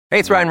Hey,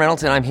 it's Ryan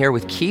Reynolds, and I'm here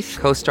with Keith,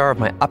 co-star of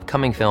my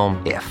upcoming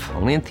film, If,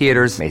 only in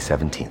theaters May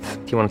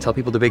 17th. Do you want to tell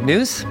people the big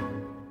news?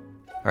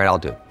 All right, I'll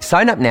do it.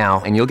 Sign up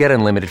now and you'll get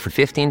unlimited for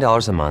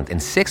 $15 a month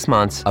and 6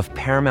 months of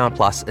Paramount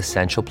Plus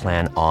Essential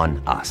Plan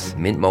on us.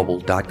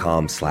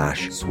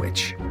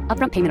 MintMobile.com/switch.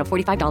 Upfront payment of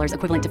 $45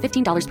 equivalent to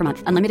 $15 per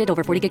month. Unlimited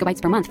over 40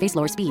 gigabytes per month. Face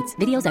lower speeds.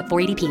 Videos at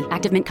 480p.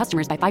 Active Mint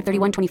customers by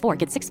 531.24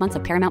 get 6 months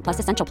of Paramount Plus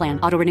Essential Plan.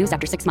 Auto renews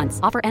after 6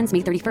 months. Offer ends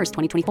May 31st,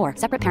 2024.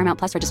 Separate Paramount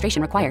Plus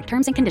registration required.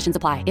 Terms and conditions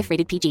apply if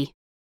rated PG.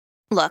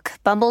 Look,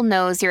 Bumble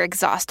knows you're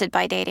exhausted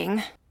by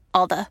dating.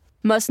 All the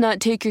must not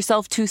take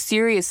yourself too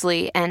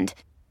seriously and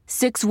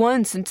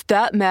 6'1" since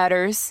that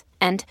matters.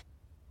 And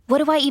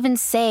what do I even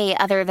say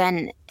other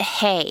than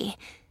hey?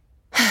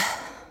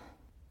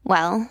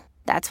 Well,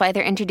 that's why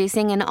they're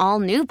introducing an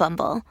all-new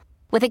Bumble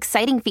with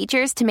exciting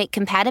features to make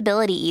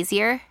compatibility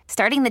easier,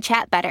 starting the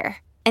chat better,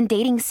 and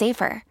dating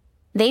safer.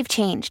 They've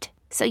changed,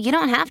 so you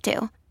don't have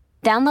to.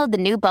 Download the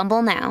new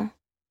Bumble now.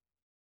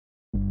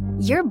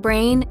 Your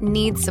brain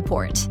needs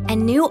support,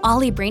 and new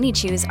Ollie Brainy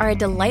Chews are a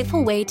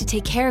delightful way to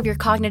take care of your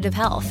cognitive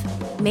health.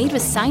 Made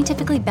with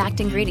scientifically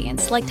backed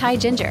ingredients like Thai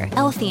ginger,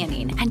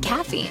 L-theanine, and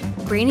caffeine,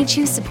 Brainy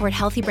Chews support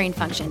healthy brain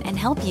function and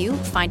help you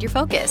find your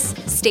focus,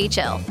 stay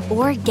chill,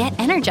 or get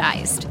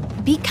energized.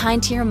 Be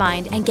kind to your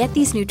mind and get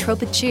these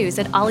nootropic chews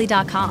at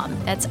ollie.com.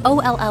 That's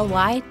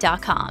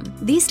OLLY.com.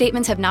 These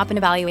statements have not been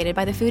evaluated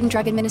by the Food and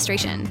Drug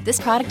Administration. This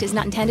product is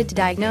not intended to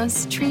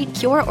diagnose, treat,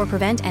 cure, or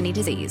prevent any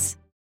disease.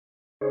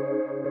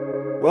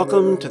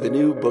 Welcome to the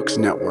New Books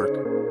Network.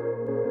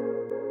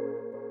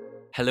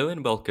 Hello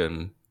and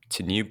welcome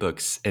to New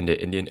Books in the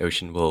Indian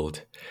Ocean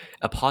World,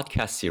 a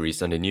podcast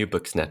series on the New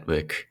Books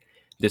Network.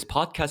 This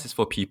podcast is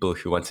for people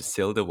who want to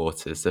sail the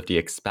waters of the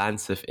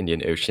expansive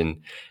Indian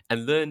Ocean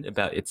and learn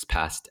about its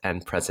past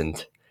and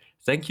present.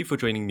 Thank you for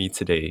joining me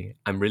today.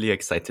 I'm really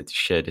excited to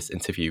share this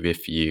interview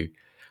with you.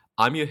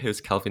 I'm your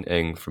host, Calvin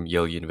Ng from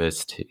Yale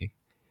University.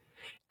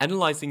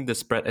 Analyzing the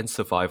spread and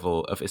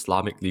survival of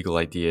Islamic legal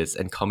ideas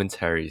and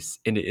commentaries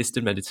in the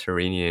Eastern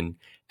Mediterranean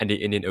and the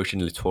Indian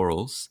Ocean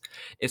littorals,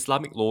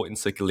 Islamic law in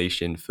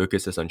circulation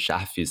focuses on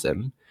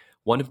Shafism,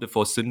 one of the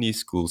four Sunni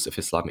schools of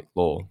Islamic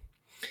law.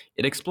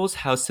 It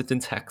explores how certain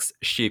texts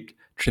shaped,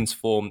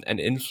 transformed, and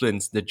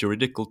influenced the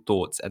juridical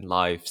thoughts and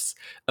lives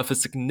of a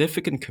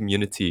significant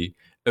community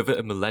over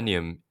a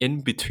millennium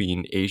in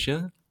between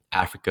Asia,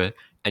 Africa,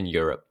 and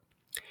Europe.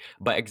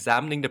 By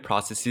examining the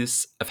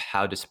processes of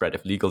how the spread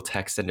of legal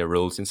texts and their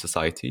roles in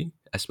society,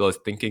 as well as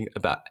thinking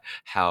about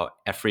how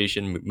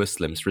Afro-Asian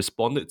Muslims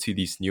responded to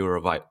these new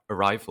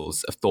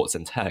arrivals of thoughts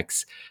and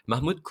texts,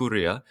 Mahmud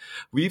Kuria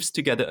weaves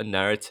together a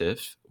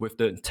narrative with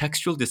the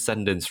textual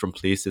descendants from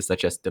places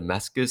such as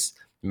Damascus,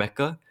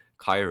 Mecca,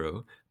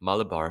 Cairo,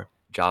 Malabar,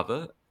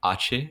 Java,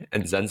 Aceh,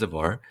 and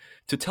Zanzibar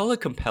to tell a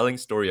compelling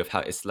story of how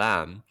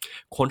Islam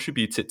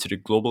contributed to the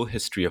global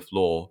history of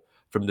law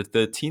from the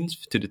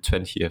 13th to the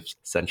 20th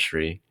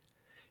century.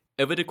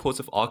 Over the course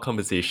of our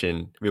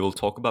conversation, we will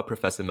talk about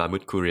Professor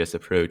Mahmud Kuria's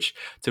approach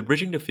to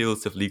bridging the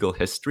fields of legal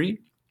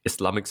history,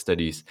 Islamic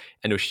studies,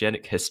 and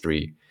oceanic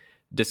history,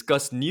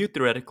 discuss new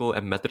theoretical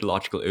and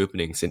methodological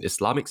openings in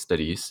Islamic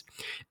studies,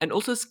 and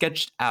also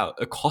sketched out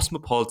a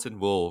cosmopolitan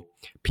world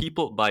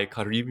peopled by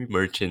Karimi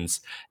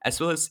merchants,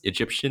 as well as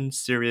Egyptian,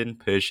 Syrian,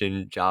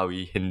 Persian,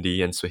 Jawi,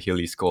 Hindi, and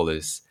Swahili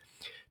scholars.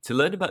 To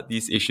learn about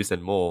these issues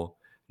and more,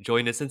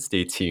 join us and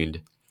stay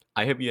tuned.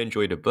 I hope you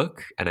enjoy the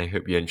book, and I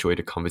hope you enjoy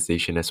the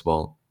conversation as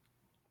well.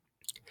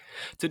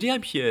 Today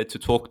I'm here to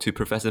talk to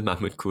Professor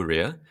Mahmud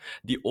Kuria,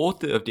 the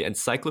author of the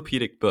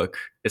encyclopedic book,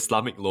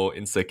 Islamic Law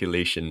in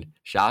Circulation,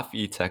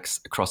 Shafi'i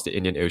Texts Across the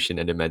Indian Ocean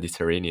and the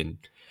Mediterranean.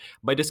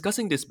 By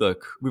discussing this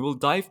book, we will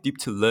dive deep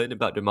to learn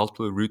about the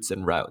multiple routes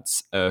and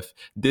routes of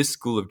this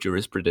school of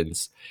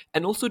jurisprudence,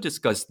 and also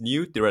discuss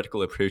new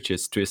theoretical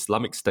approaches to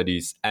Islamic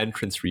studies and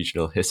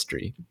transregional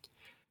history.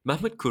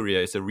 Mahmud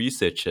Kuria is a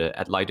researcher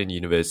at Leiden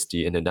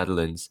University in the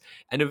Netherlands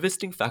and a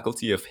visiting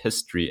faculty of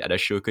history at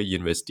Ashoka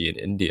University in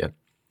India.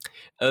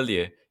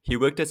 Earlier, he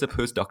worked as a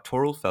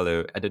postdoctoral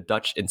fellow at the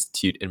Dutch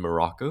Institute in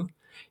Morocco,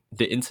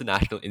 the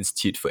International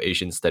Institute for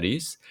Asian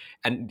Studies,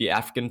 and the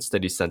African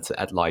Studies Center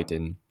at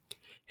Leiden.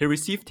 He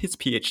received his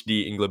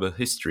PhD in global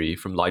history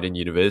from Leiden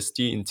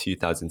University in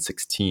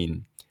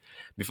 2016.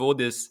 Before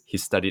this, he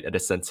studied at the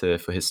Center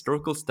for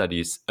Historical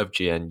Studies of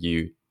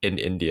JNU in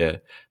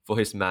India for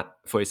his MA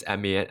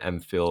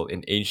and MPhil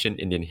in Ancient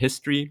Indian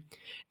History,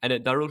 and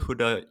at Darul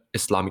Huda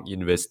Islamic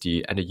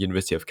University and the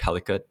University of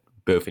Calicut,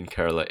 both in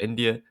Kerala,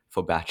 India,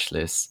 for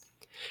bachelors.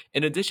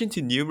 In addition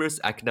to numerous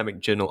academic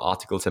journal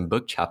articles and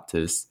book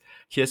chapters,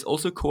 he has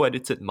also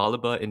co-edited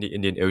Malabar in the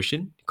Indian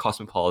Ocean,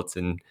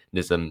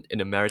 Cosmopolitanism in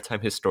the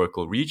Maritime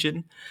Historical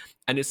Region,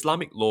 and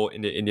Islamic Law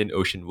in the Indian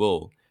Ocean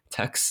World,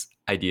 Texts,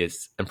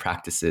 Ideas, and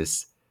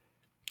Practices.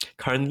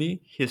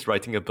 Currently, he is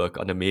writing a book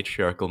on the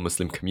matriarchal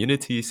Muslim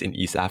communities in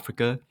East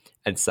Africa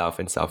and South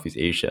and Southeast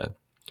Asia.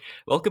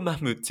 Welcome,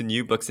 Mahmud, to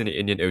New Books in the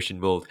Indian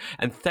Ocean World,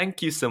 and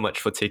thank you so much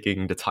for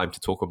taking the time to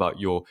talk about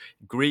your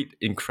great,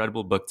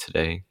 incredible book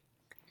today.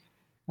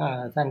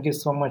 Thank you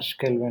so much,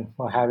 Kelvin,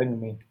 for having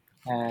me.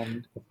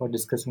 and for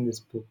discussing this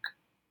book.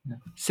 Yeah.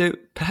 So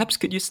perhaps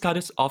could you start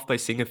us off by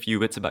saying a few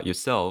words about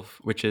yourself,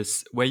 which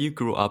is where you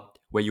grew up,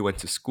 where you went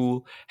to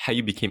school, how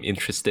you became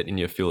interested in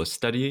your field of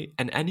study,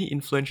 and any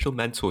influential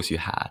mentors you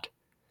had?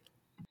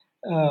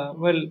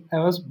 Well, I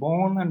was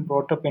born and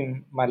brought up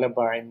in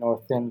Malabar in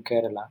northern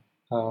Kerala,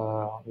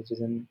 which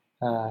is in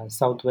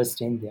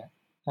southwest India,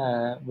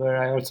 where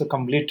I also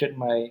completed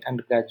my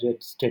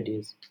undergraduate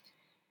studies.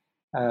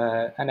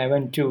 And I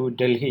went to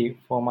Delhi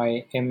for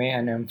my MA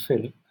and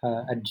MPhil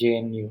at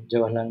JNU,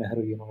 Jawaharlal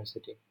Nehru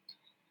University.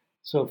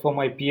 So for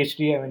my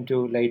PhD, I went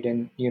to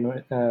Leiden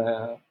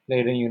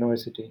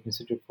University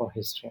Institute for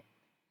History.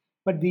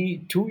 But the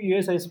 2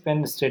 years I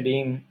spent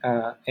studying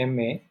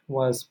MA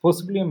was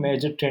possibly a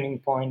major turning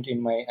point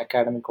in my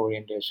academic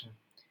orientation.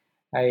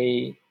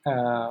 I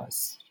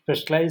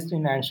specialized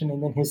in ancient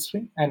Indian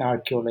history and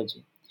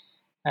archaeology,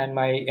 and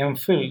my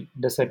MPhil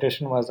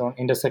dissertation was on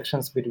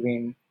intersections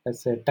between,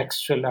 let's say,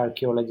 textual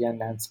archaeology and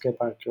landscape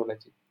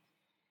archaeology,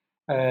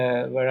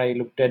 where I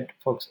looked at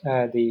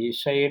the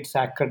shared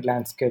sacred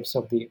landscapes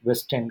of the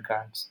Western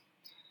Ghats.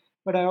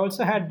 But I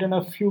also had done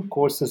a few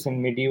courses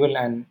in medieval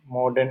and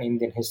modern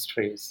Indian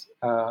histories.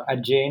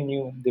 At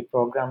JNU, the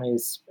program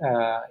is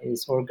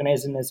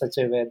organized in such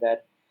a way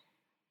that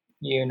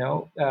you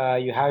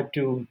have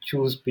to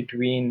choose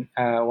between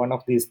one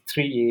of these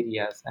three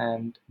areas.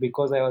 And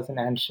because I was in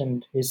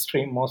ancient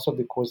history, most of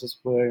the courses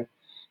were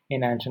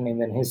in ancient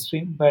Indian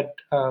history. But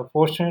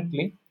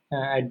fortunately,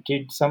 I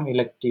did some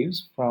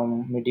electives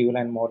from medieval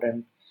and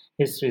modern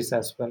histories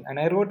as well. And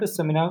I wrote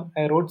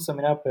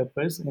seminar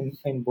papers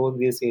in both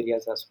these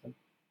areas as well.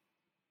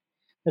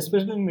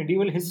 Especially in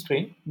medieval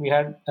history, we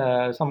had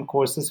some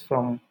courses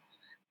from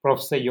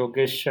Professor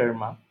Yogesh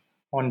Sharma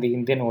on the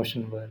Indian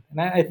Ocean world.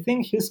 And I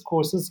think his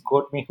courses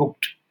got me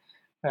hooked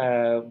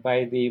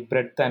by the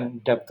breadth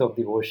and depth of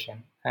the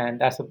ocean.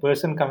 And as a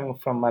person coming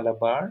from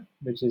Malabar,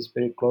 which is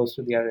very close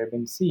to the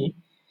Arabian Sea,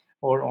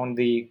 or on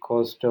the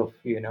coast of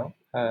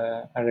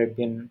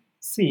Arabian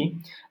Sea,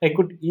 I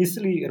could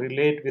easily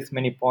relate with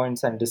many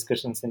points and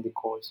discussions in the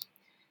course.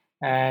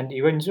 And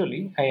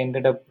eventually, I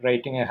ended up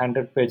writing a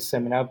 100-page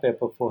seminar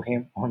paper for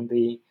him on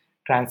the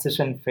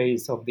transition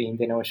phase of the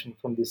Indian Ocean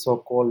from the so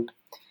called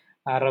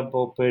Arab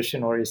or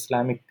Persian or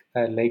Islamic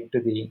lake to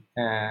the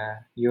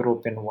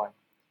European one.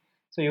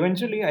 So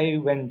eventually, I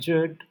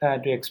ventured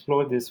to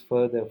explore this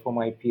further for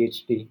my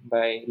PhD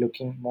by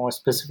looking more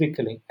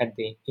specifically at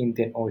the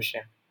Indian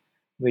Ocean,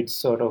 which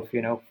sort of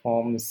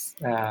forms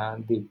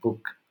the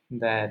book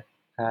that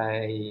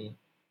I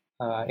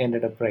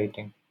ended up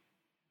writing.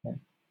 Yeah.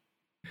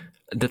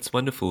 That's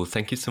wonderful.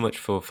 Thank you so much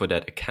for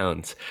that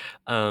account.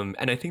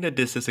 And I think that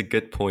this is a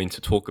good point to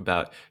talk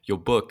about your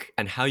book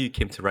and how you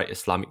came to write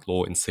Islamic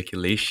law in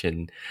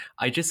circulation.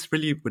 I just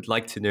really would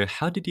like to know,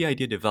 how did the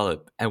idea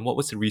develop and what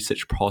was the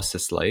research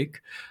process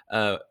like?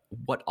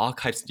 What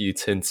archives did you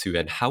turn to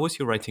and how was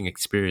your writing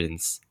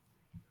experience?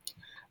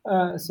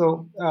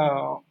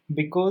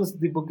 Because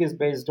the book is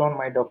based on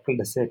my doctoral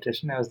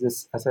dissertation, as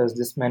I was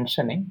just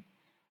mentioning,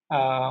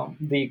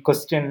 the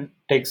question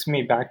takes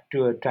me back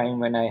to a time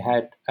when I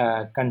had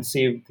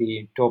conceived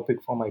the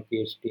topic for my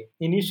PhD.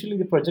 Initially,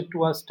 the project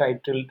was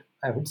titled,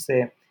 I would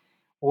say,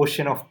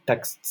 Ocean of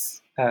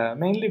Texts,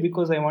 mainly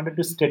because I wanted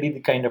to study the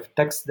kind of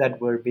texts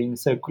that were being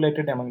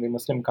circulated among the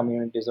Muslim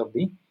communities of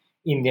the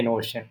Indian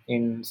Ocean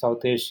in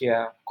South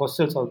Asia,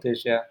 coastal South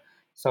Asia,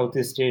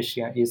 Southeast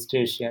Asia,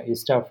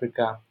 East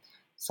Africa,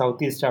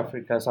 Southeast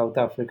Africa, South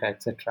Africa,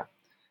 etc.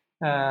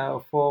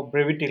 For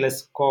brevity,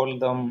 let's call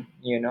them,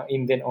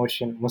 Indian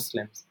Ocean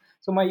Muslims.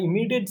 So my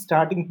immediate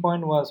starting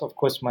point was, of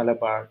course,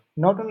 Malabar.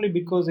 Not only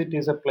because it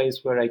is a place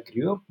where I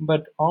grew up,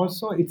 but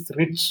also its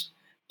rich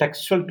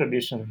textual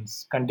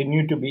traditions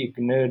continue to be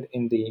ignored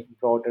in the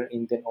broader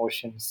Indian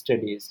Ocean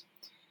studies.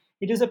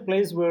 It is a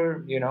place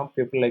where,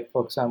 people like,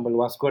 for example,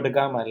 Vasco da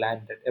Gama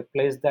landed, a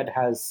place that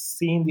has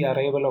seen the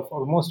arrival of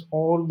almost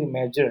all the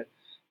major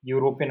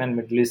European and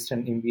Middle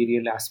Eastern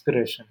imperial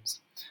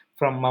aspirations,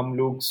 from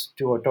Mamluks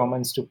to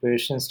Ottomans to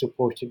Persians to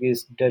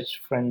Portuguese,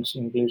 Dutch, French,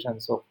 English,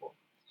 and so forth.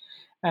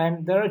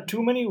 And there are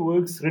too many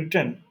works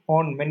written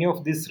on many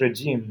of these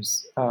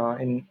regimes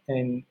in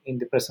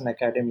the present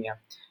academia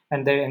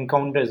and their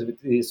encounters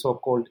with the so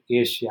called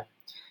Asia.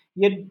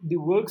 Yet the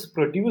works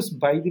produced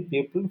by the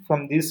people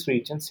from these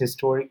regions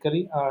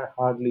historically are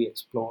hardly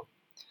explored.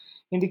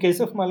 In the case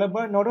of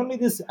Malabar, not only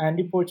this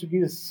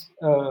anti-Portuguese,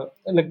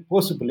 like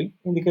possibly,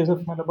 in the case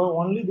of Malabar,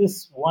 only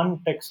this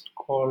one text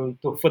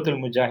called Tuhfatul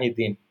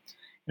Mujahideen,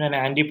 an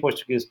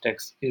anti-Portuguese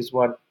text, is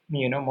what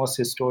most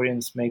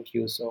historians make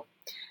use of,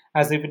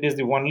 as if it is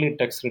the only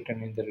text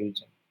written in the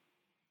region.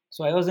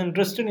 So I was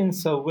interested in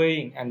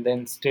surveying and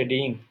then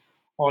studying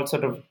all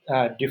sort of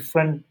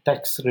different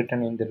texts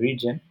written in the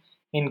region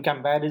in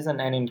comparison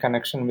and in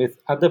connection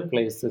with other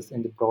places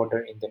in the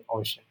broader Indian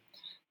Ocean.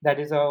 That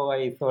is how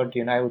I thought,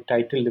 I would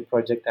title the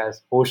project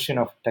as Ocean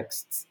of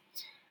Texts.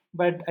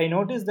 But I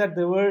noticed that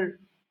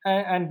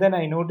and then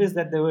I noticed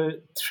that there were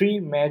three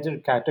major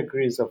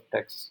categories of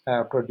texts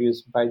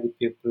produced by the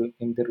people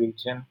in the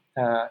region,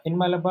 in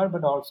Malabar,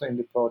 but also in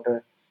the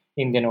broader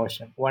Indian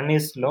Ocean. One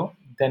is law,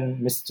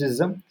 then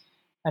mysticism,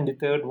 and the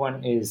third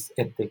one is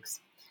ethics.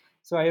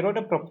 So I wrote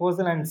a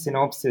proposal and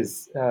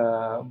synopsis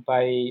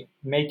by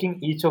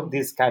making each of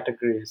these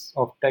categories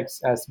of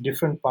text as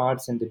different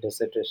parts in the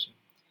dissertation.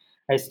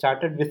 I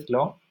started with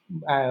law,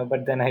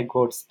 but then I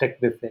got stuck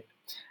with it.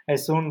 I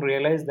soon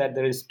realized that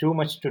there is too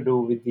much to do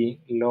with the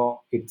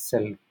law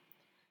itself.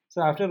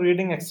 So, after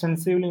reading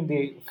extensively in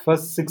the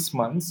first 6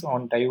 months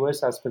on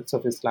diverse aspects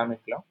of Islamic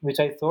law,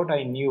 which I thought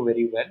I knew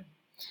very well,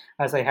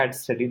 as I had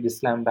studied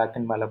Islam back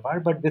in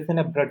Malabar, but within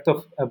a breadth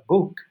of a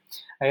book,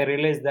 I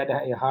realized that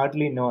I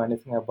hardly know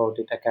anything about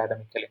it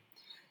academically.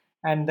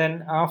 And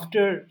then,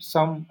 after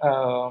some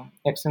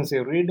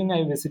extensive reading,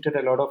 I visited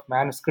a lot of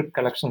manuscript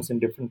collections in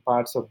different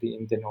parts of the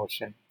Indian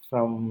Ocean,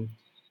 from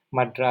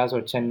Madras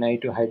or Chennai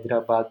to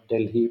Hyderabad,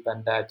 Delhi,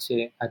 Banda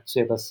Aceh,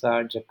 Aceh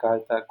Besar,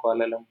 Jakarta,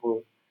 Kuala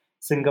Lumpur,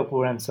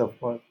 Singapore, and so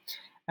forth.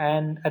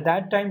 And at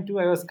that time, too,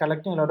 I was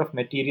collecting a lot of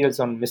materials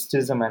on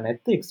mysticism and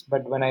ethics.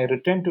 But when I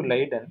returned to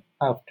Leiden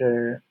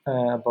after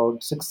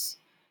about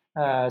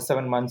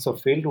 7 months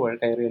of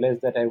fieldwork, I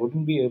realized that I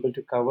wouldn't be able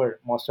to cover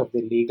most of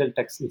the legal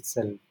text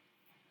itself.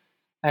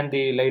 And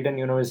the Leiden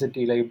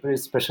University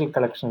Library's special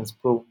collections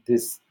proved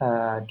this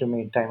to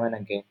me time and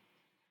again.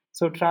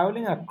 So,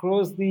 traveling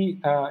across the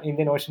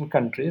Indian Ocean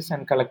countries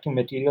and collecting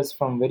materials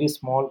from very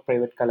small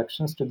private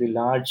collections to the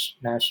large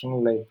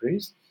national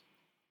libraries,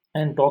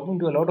 and talking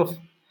to a lot of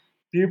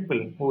people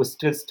who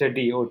still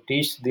study or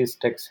teach these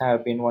texts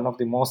have been one of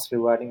the most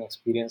rewarding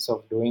experience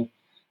of doing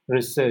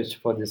research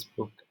for this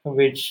book,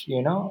 which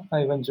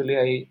eventually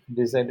I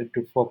decided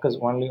to focus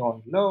only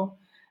on law.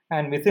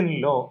 And within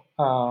law,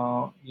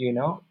 I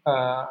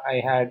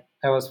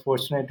was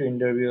fortunate to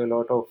interview a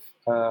lot of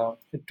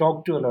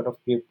talk to a lot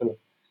of people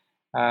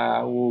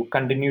who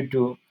continue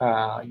to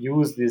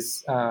use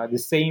the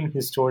same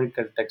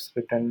historical text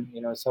written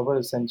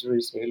several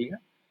centuries earlier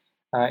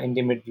in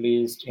the Middle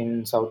East,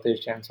 in South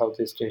Asia and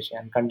Southeast Asia,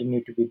 and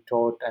continue to be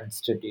taught and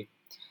studied.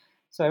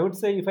 So I would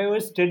say if I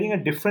was studying a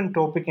different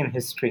topic in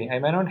history, I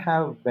may not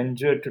have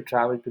ventured to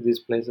travel to these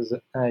places,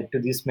 to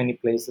these many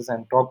places,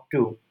 and talk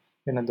to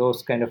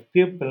those kind of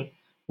people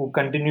who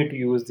continue to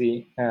use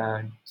the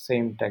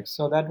same text.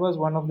 So that was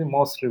one of the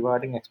most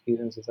rewarding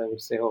experiences, I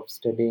would say, of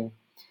studying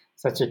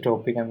such a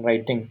topic and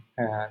writing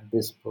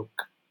this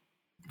book.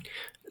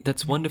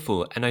 That's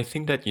wonderful. And I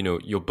think that,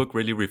 your book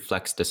really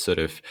reflects the sort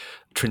of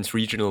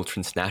transregional,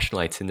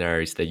 transnational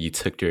itineraries that you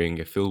took during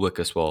your fieldwork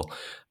as well.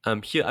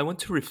 Here, I want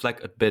to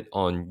reflect a bit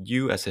on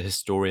you as a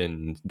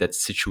historian that's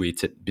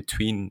situated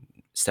between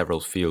several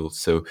fields.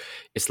 So,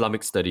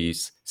 Islamic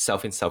studies,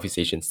 South and Southeast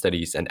Asian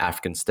studies, and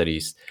African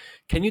studies.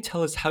 Can you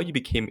tell us how you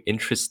became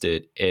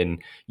interested in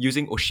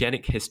using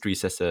oceanic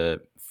histories as a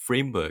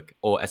framework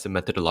or as a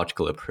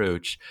methodological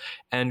approach?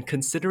 And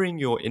considering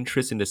your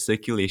interest in the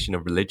circulation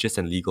of religious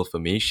and legal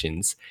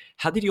formations,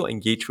 how did your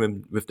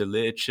engagement with the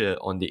literature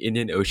on the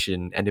Indian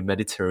Ocean and the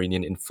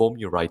Mediterranean inform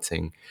your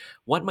writing?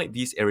 What might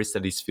these area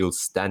studies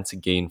fields stand to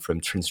gain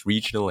from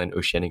transregional and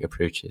oceanic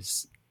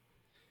approaches?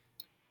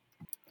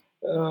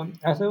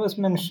 As I was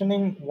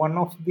mentioning, one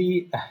of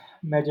the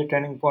major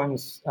turning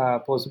points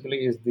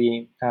possibly is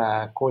the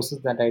courses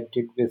that I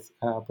did with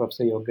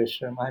Professor Yogesh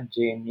Sharma at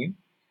JNU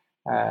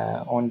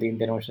on the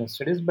Indian Ocean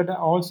Studies. But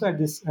also at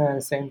this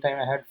same time,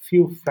 I had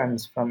few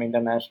friends from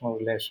international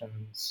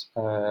relations,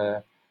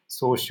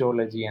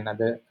 sociology, and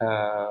other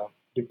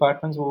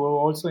departments who were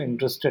also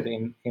interested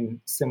in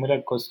similar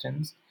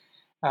questions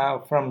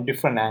from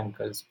different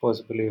angles,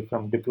 possibly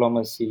from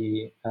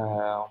diplomacy,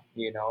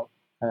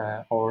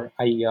 or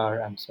IR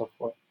and so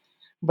forth.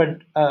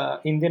 But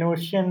Indian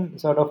Ocean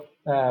sort of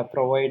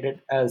provided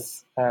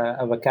us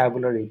a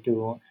vocabulary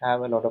to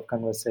have a lot of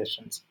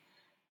conversations.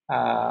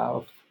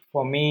 Uh,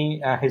 for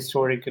me,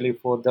 historically,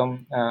 for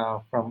them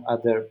from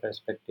other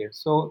perspectives.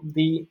 So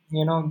the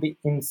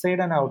inside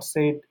and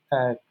outside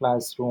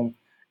classroom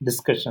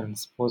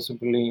discussions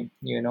possibly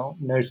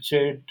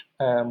nurtured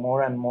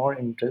more and more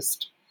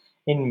interest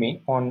in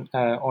me on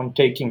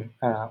taking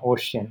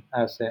ocean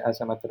as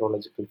a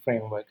methodological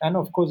framework. And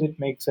of course, it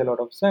makes a lot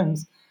of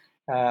sense.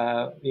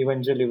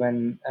 Eventually,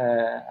 when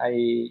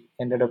I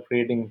ended up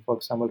reading, for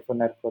example, for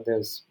Nat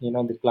Brothers,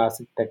 the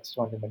classic text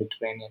on the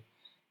Mediterranean,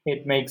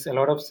 it makes a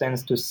lot of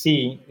sense to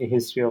see the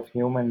history of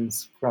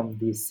humans from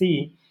the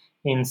sea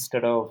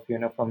instead of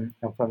from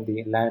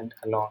the land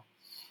alone.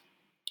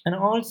 And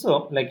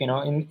also, like in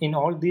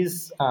all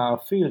these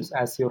fields,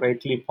 as you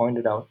rightly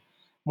pointed out,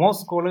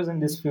 most scholars in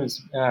these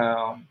fields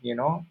hardly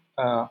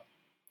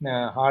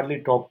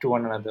talk to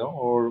one another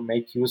or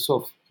make use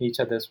of each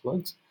other's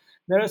works.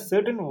 There are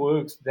certain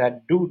works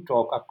that do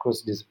talk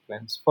across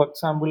disciplines. For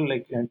example,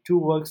 like two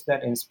works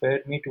that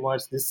inspired me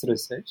towards this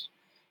research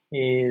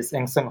is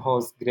Eng Sang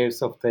Ho's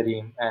Graves of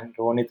Tarim and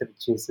Ronit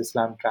Richie's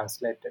Islam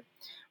Translated.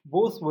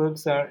 Both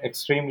works are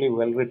extremely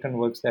well written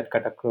works that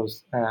cut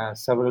across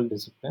several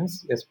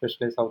disciplines,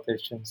 especially South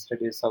Asian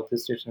studies,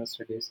 Southeast Asian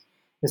studies,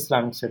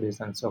 Islamic studies,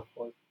 and so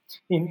forth.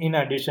 In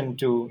addition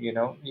to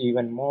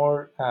even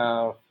more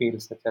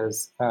fields such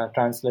as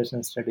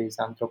translation studies,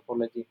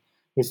 anthropology,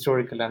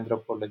 historical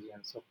anthropology,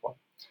 and so forth.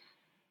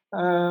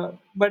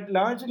 But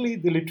largely,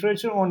 the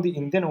literature on the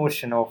Indian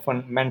Ocean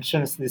often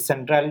mentions the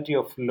centrality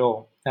of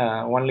law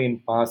only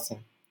in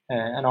passing,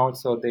 and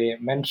also they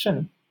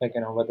mention, like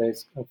whether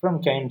it's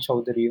from Kain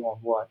Chowdhury or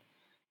what,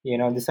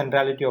 the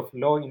centrality of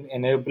law in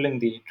enabling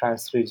the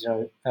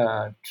trans-regional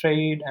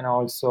trade and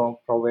also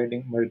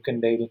providing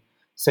mercantile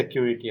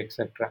security,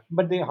 etc.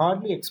 But they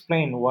hardly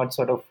explain what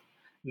sort of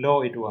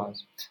law it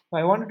was. So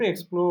I wanted to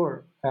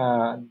explore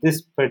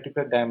this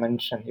particular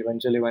dimension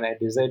eventually when I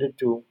decided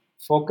to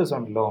focus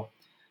on law,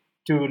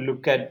 to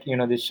look at the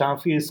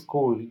Shafi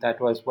school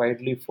that was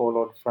widely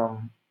followed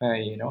from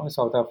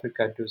South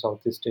Africa to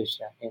Southeast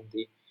Asia in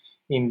the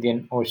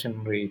Indian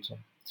Ocean region.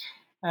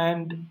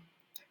 And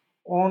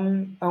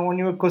on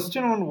your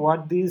question on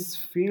what these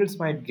fields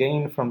might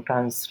gain from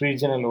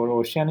trans-regional or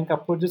oceanic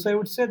approaches, I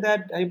would say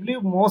that I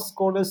believe most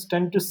scholars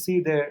tend to see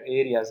their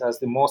areas as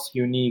the most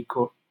unique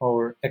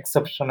or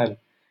exceptional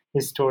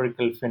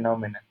historical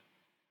phenomenon,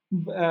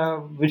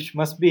 which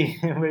must be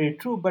very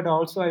true. But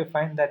also, I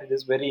find that it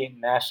is very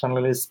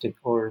nationalistic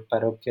or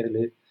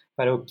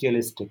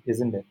parochialistic,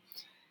 isn't it?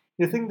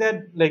 You think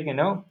that, like,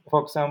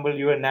 for example,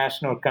 your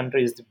national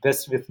country is the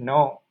best with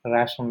no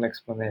rational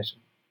explanation.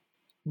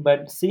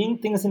 But seeing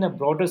things in a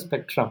broader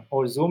spectrum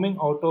or zooming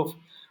out of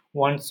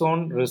one's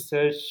own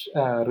research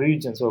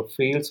regions or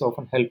fields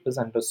often help us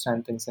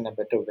understand things in a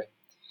better way.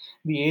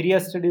 The area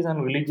studies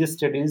and religious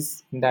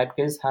studies, in that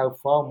case, have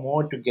far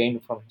more to gain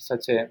from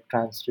such a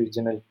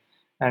trans-regional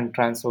and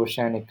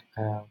transoceanic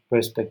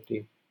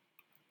perspective.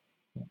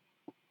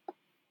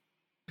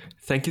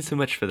 Thank you so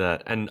much for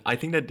that. And I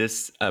think that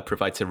this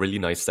provides a really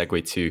nice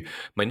segue to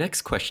my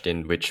next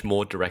question, which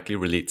more directly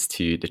relates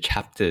to the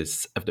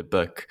chapters of the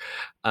book.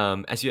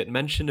 As you had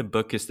mentioned, the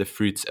book is the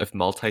fruit of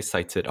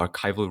multi-sited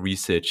archival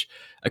research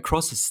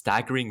across a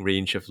staggering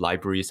range of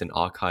libraries and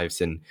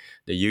archives in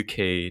the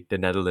UK, the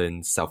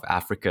Netherlands, South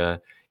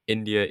Africa,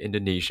 India,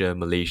 Indonesia,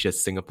 Malaysia,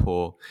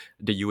 Singapore,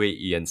 the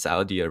UAE, and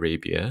Saudi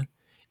Arabia.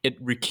 It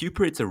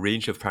recuperates a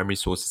range of primary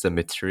sources and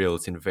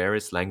materials in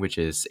various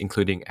languages,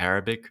 including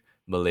Arabic,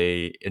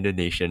 Malay,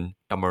 Indonesian,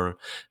 Tamil,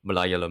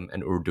 Malayalam,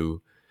 and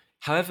Urdu.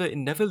 However, it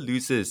never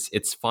loses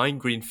its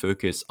fine-grained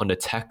focus on the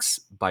texts,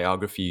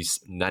 biographies,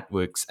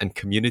 networks, and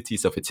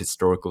communities of its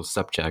historical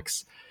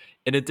subjects.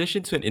 In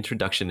addition to an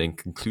introduction and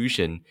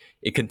conclusion,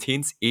 it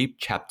contains 8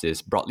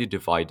 chapters broadly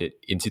divided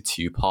into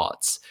 2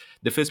 parts.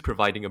 The first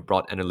providing a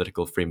broad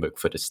analytical framework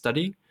for the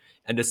study,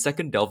 and the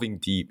second delving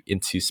deep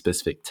into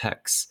specific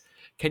texts.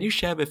 Can you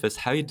share with us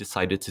how you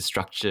decided to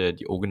structure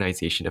the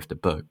organization of the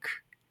book?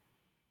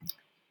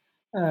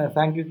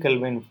 Thank you,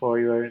 Kelvin, for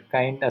your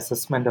kind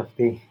assessment of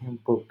the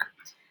book.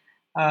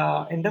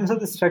 In terms of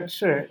the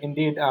structure,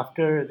 indeed,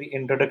 after the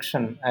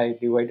introduction, I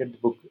divided the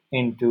book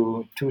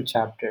into 2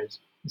 chapters.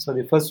 So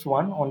the first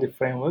one on the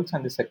frameworks,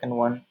 and the second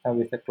one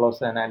with a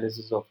closer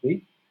analysis of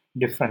the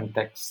different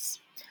texts.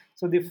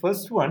 So the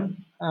first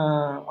one,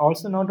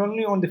 also not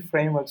only on the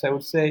frameworks, I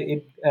would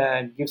say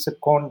it gives a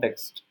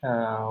context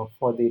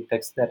for the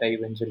text that I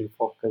eventually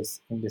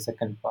focus in the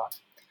second part.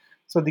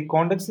 So the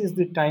context is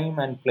the time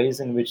and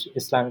place in which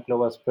Islamic law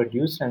was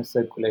produced and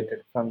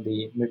circulated from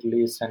the Middle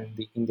East and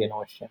the Indian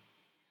Ocean.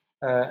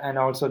 And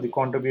also the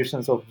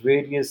contributions of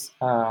various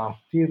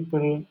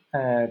people,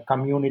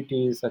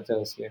 communities such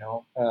as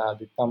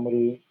the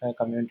Tamil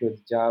community, or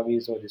the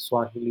Javis, or the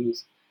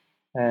Swahilis,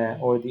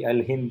 or the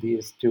Al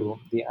Hindis, to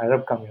the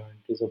Arab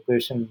communities or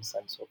Persians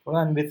and so forth.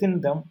 And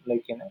within them,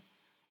 like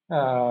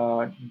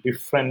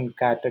different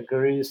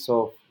categories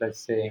of,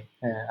 let's say,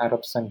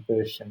 Arabs and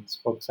Persians.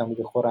 For example,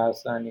 the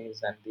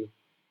Khorasanis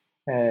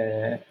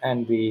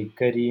and the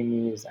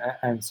Karimis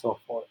and so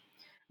forth.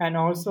 And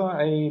also,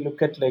 I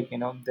look at, like,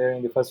 there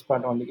in the first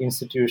part on the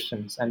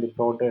institutions and the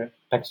broader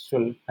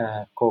textual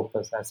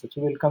corpus as such.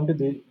 We'll come to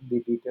the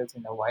details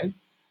in a while.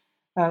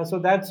 So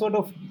that sort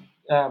of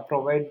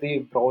provide the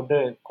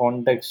broader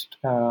context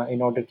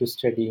in order to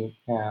study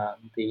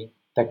the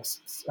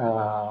texts,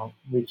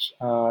 which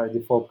are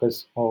the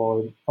focus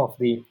of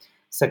the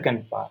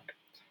second part.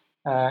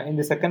 In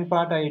the second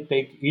part, I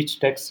take each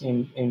text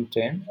in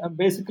turn.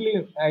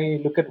 Basically,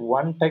 I look at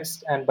one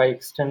text, and by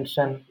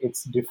extension,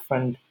 its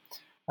different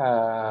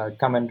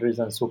commentaries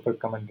and super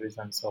commentaries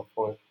and so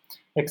forth.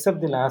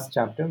 Except the last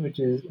chapter, which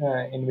is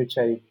in which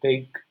I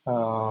take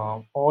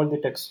all the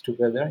texts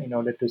together in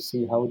order to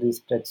see how these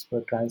texts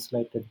were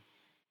translated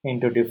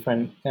into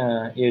different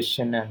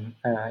Asian and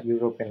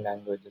European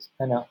languages,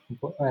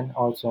 and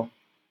also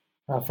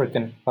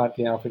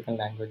partly African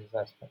languages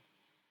as well.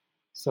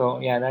 So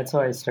yeah, that's how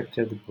I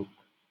structured the book.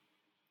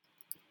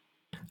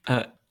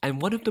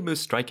 And one of the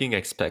most striking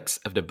aspects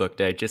of the book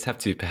that I just have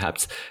to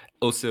perhaps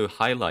also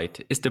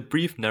highlight is the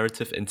brief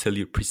narrative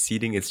interlude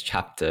preceding its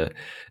chapter,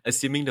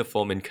 assuming the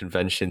form and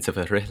conventions of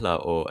a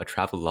rihla or a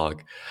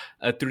travelogue.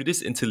 Through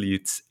these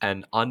interludes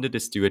and under the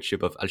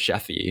stewardship of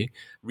Al-Shafi'i,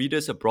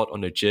 readers are brought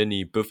on a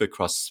journey both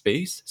across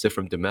space, so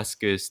from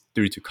Damascus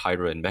through to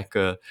Cairo and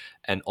Mecca,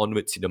 and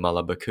onwards to the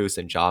Malabar Coast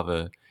and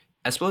Java,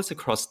 as well as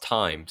across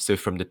time, so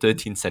from the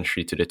 13th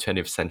century to the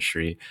 20th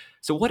century.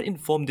 So, what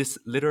informed this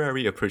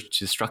literary approach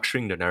to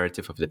structuring the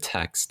narrative of the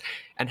text,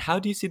 and how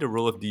do you see the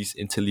role of these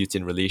interludes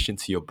in relation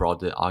to your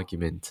broader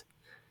argument?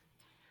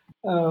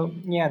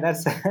 Yeah,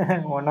 that's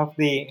one of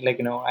the,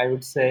 I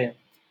would say,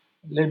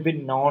 a little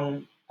bit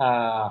non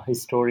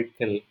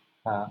historical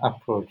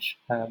approach,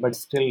 but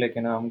still,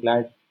 I'm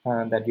glad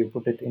that you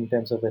put it in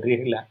terms of a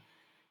real.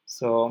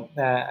 So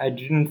I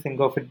didn't think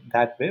of it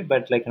that way,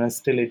 but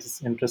still,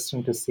 it's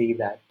interesting to see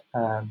that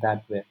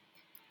that way.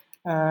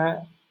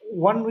 Uh,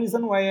 One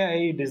reason why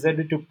I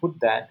decided to put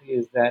that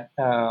is that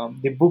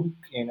the book,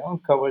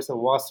 covers a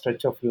vast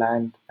stretch of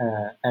land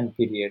and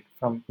period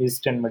from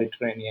Eastern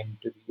Mediterranean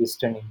to the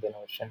Eastern Indian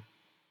Ocean,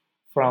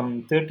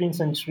 from 13th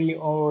century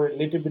or a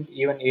little bit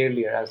even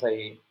earlier. As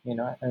I,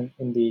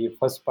 in the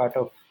first part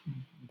of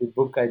the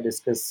book, I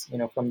discuss,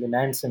 from the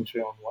 9th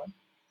century onward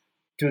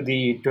to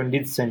the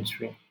 20th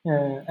century.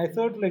 I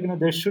thought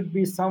there should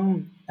be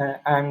some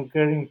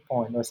anchoring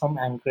point or some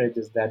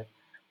anchorages that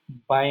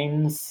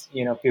binds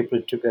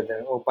people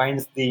together or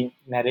binds the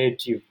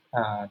narrative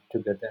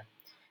together.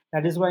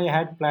 That is why I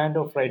had planned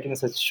of writing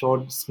such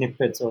short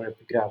snippets or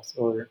epigraphs,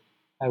 or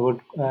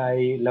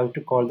I love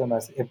to call them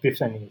as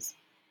epiphanies.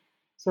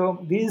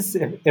 So these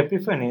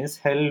epiphanies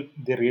help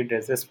the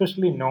readers,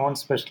 especially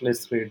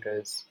non-specialist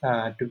readers,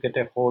 to get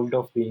a hold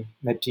of the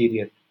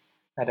material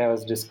that I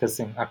was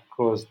discussing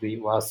across the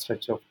vast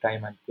stretch of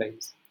time and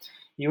place.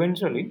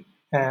 Eventually,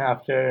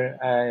 after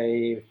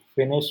I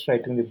finished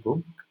writing the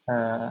book,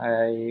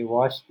 I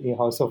watched The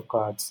House of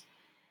Cards.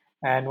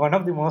 And one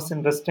of the most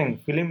interesting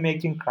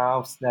filmmaking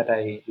crafts that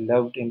I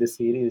loved in the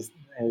series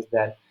is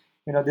that,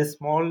 these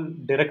small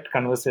direct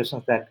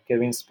conversations that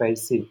Kevin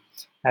Spacey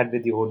had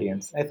with the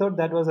audience. I thought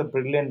that was a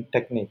brilliant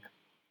technique.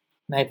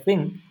 And I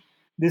think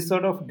this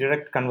sort of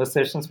direct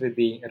conversations with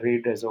the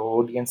readers or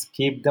audience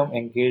keep them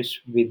engaged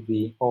with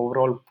the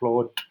overall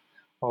plot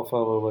of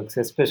our works,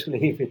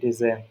 especially if it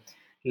is a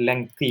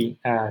lengthy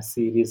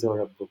series or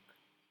a book.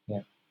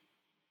 Yeah.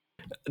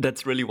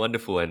 That's really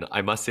wonderful, and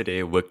I must say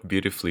they worked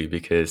beautifully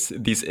because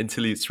these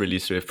interludes really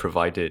sort of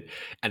provided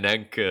an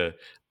anchor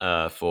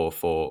for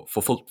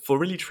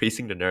really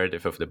tracing the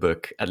narrative of the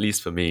book, at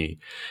least for me.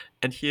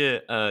 And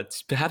here,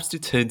 perhaps to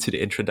turn to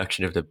the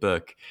introduction of the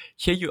book,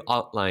 here you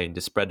outline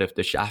the spread of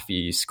the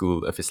Shafi'i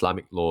school of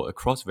Islamic law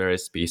across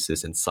various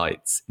spaces and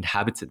sites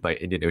inhabited by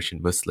Indian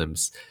Ocean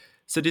Muslims.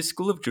 So, this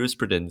school of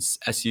jurisprudence,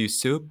 as you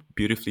so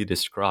beautifully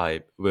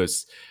describe,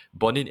 was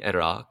born in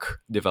Iraq,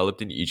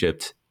 developed in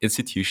Egypt,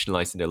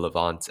 institutionalized in the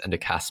Levant and the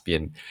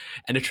Caspian,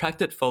 and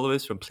attracted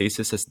followers from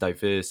places as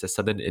diverse as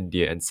southern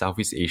India and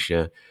Southeast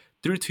Asia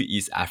through to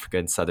East Africa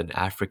and Southern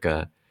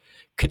Africa.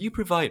 Could you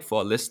provide for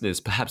our listeners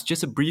perhaps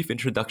just a brief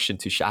introduction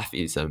to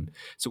Shafi'ism?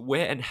 So,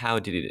 where and how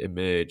did it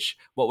emerge?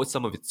 What were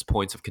some of its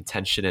points of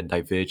contention and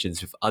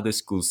divergence with other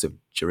schools of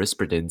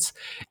jurisprudence?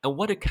 And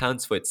what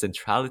accounts for its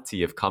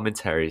centrality of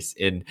commentaries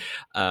in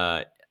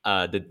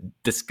the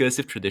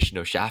discursive tradition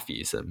of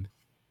Shafi'ism?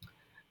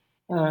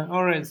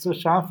 All right. So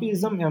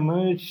Shafiism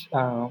emerged,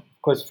 of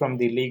course, from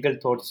the legal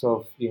thoughts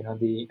of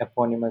the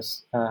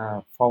eponymous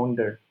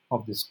founder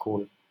of the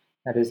school,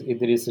 that is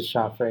Idris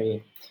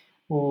Shafi'i,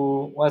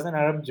 who was an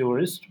Arab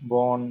jurist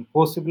born,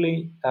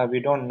 possibly we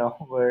don't know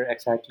where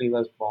exactly he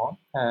was born,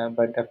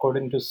 but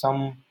according to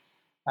some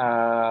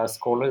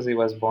scholars, he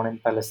was born in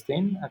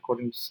Palestine.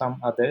 According to some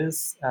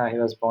others, he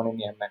was born in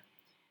Yemen.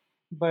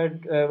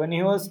 But when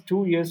he was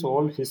 2 years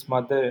old, his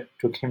mother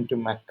took him to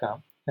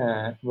Mecca,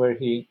 where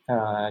he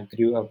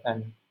grew up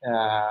and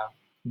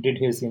did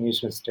his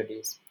initial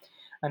studies.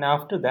 And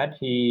after that,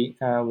 he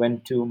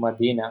went to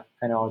Medina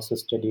and also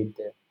studied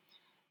there.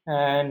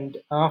 And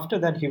after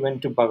that, he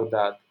went to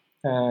Baghdad.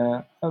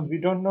 We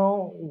don't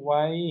know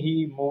why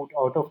he moved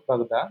out of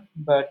Baghdad,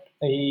 but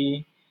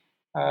he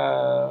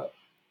uh,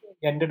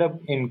 ended up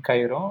in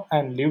Cairo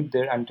and lived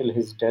there until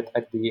his death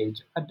at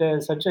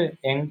such a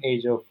young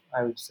age of,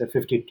 I would say,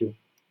 52.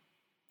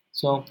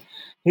 So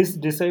his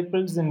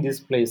disciples in these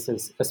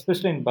places,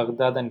 especially in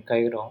Baghdad and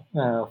Cairo,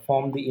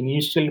 formed the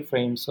initial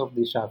frames of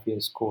the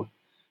Shafi'i school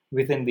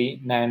within the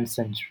 9th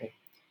century.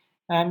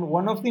 And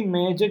one of the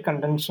major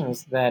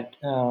contentions that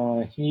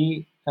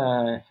he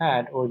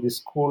had, or the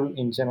school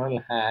in general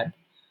had,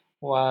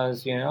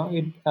 was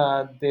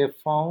they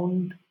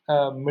found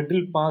a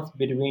middle path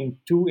between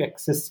two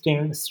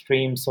existing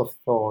streams of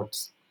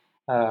thoughts,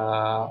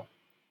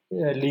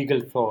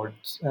 legal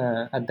thoughts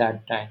at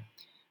that time.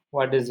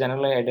 What is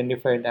generally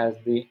identified as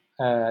the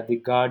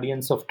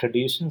guardians of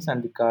traditions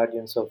and the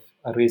guardians of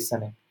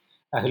reasoning,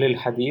 Ahlul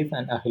Hadith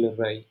and Ahlul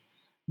Rai,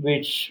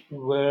 which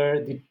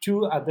were the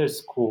two other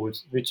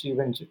schools, which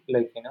even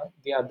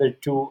the other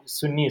two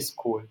Sunni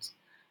schools,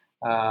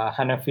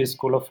 Hanafi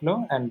school of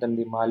law and then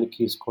the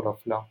Maliki school of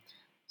law.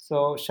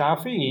 So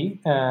Shafi'i,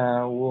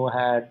 who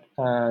had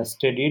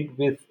studied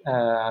with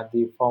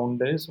the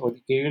founders or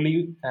the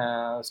early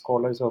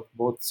scholars of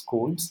both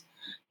schools,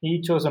 he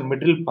chose a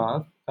middle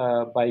path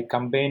by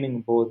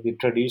combining both the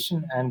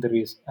tradition and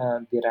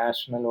the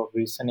rational or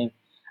reasoning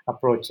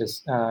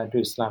approaches to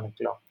Islamic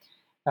law.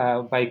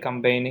 by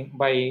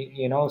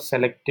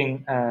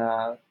selecting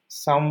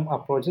some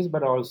approaches,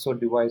 but also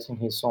devising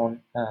his own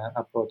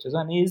approaches.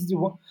 And he's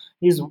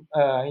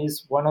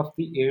one of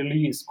the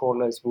early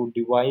scholars who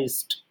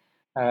devised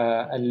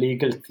a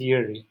legal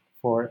theory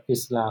for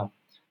Islam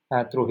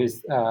through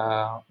his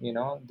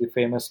the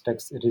famous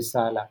text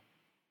Risala.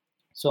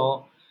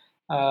 So,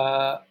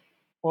 uh,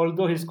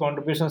 although his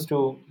contributions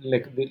to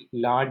like the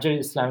larger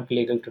Islamic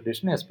legal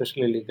tradition,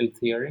 especially legal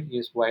theory,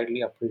 is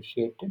widely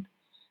appreciated,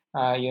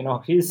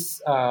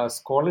 his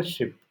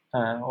scholarship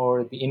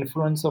or the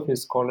influence of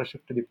his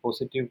scholarship to the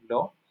positive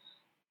law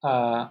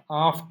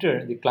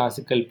after the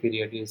classical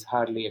period is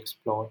hardly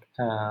explored.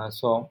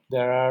 So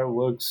there are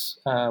works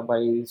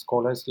by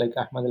scholars like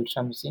Ahmad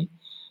al-Shamsi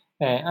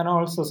and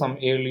also some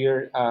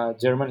earlier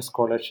German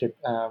scholarship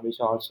which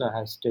also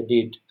has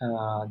studied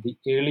the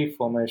early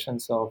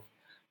formations of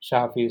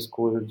Shafi's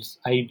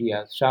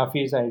ideas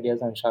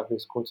and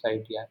Shafi school's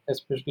idea,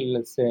 especially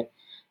let's say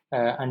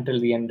until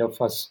the end of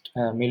first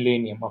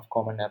millennium of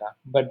Common Era.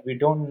 But we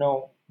don't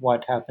know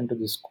what happened to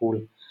the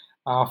school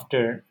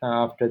after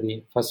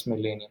the first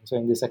millennium. So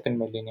in the second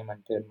millennium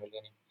and third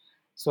millennium.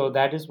 So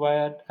that is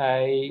what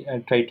I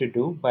try to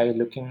do by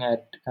looking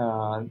at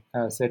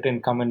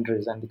certain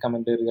commentaries and the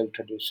commentarial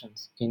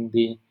traditions in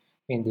the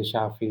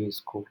Shafi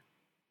school.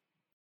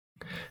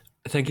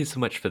 Thank you so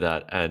much for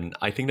that. And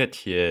I think that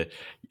here,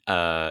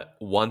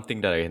 one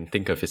thing that I can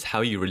think of is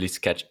how you really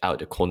sketch out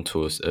the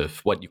contours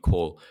of what you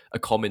call a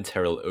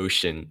commentarial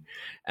ocean.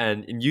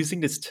 And in using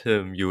this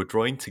term, you're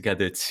drawing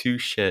together two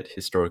shared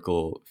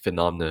historical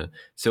phenomena.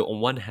 So,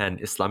 on one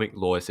hand, Islamic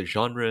law as a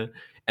genre,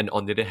 and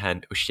on the other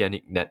hand,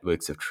 oceanic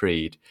networks of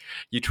trade.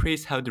 You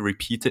trace how the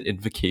repeated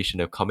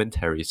invocation of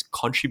commentaries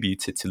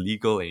contributed to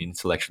legal and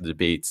intellectual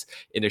debates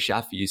in the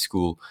Shafi'i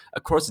school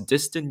across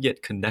distant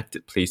yet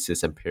connected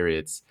places and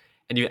periods.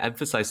 And you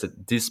emphasize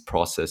that this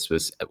process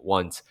was at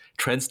once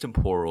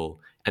transtemporal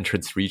and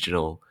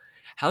transregional.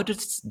 How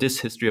does this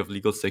history of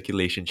legal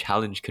circulation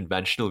challenge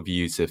conventional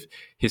views of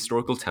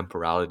historical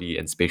temporality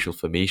and spatial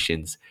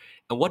formations?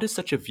 And what does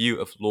such a view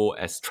of law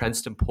as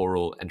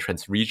transtemporal and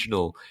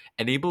transregional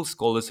enable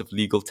scholars of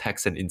legal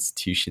texts and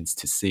institutions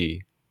to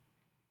see?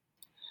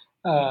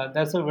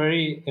 That's a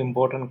very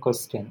important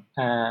question.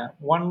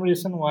 One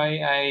reason why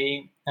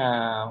I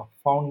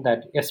found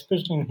that,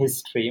 especially in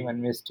history,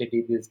 when we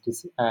study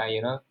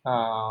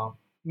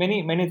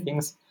many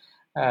things,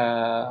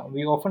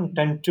 we often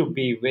tend to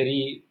be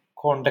very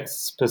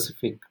context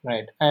specific,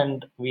 right?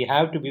 And we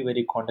have to be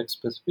very context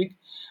specific.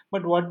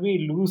 But what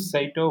we lose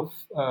sight of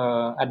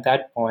at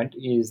that point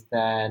is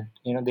that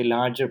the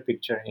larger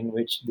picture in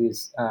which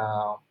these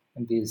uh,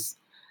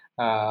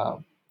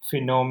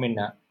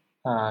 phenomena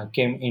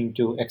came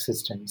into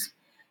existence.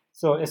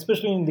 So,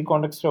 especially in the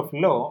context of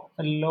law,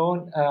 a law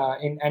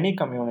in any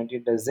community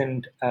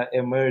doesn't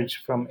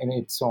emerge from in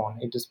its own.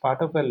 It is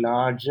part of a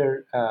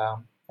larger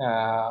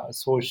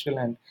social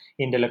and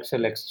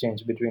intellectual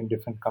exchange between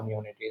different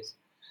communities.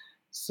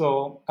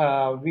 So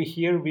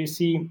we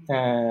see,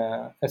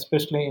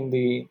 especially in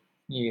the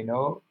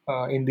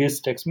in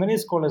these texts, many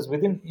scholars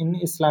within in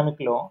Islamic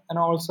law and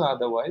also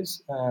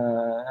otherwise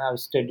have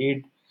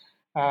studied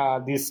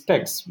these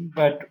texts,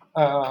 but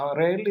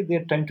rarely they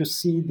tend to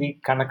see the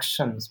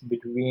connections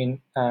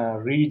between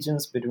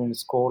regions, between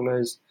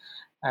scholars,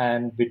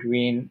 and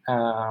between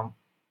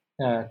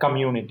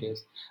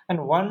communities.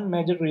 And one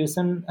major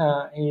reason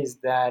is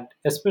that,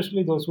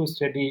 especially those who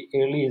study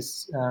early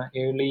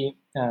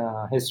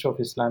history of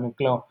Islamic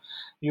law,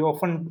 you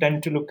often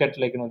tend to look at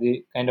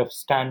the kind of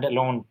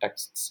standalone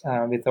texts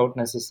without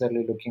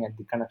necessarily looking at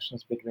the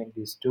connections between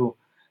these two,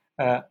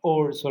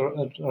 or sort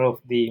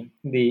of the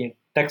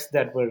texts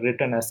that were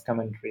written as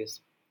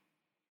commentaries.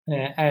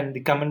 And the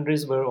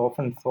commentaries were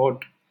often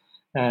thought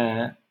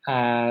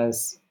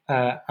as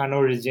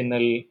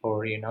unoriginal,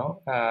 or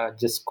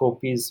just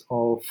copies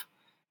of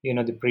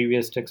the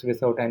previous text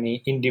without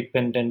any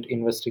independent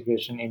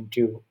investigation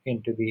into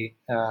the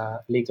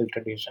legal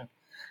tradition.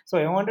 So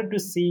I wanted to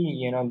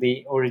see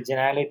the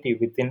originality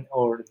within,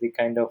 or the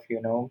kind of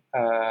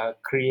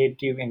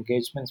creative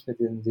engagements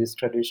within these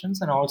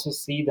traditions, and also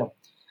see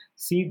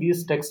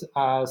these texts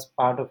as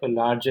part of a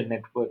larger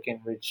network in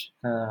which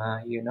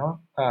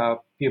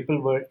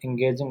people were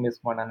engaging with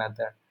one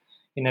another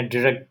in a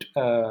direct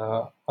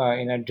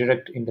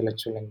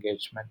intellectual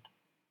engagement.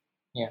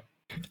 Yeah.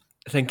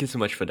 Thank you so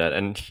much for that.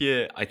 And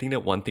here, I think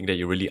that one thing that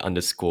you really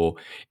underscore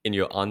in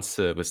your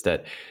answer was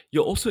that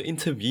you're also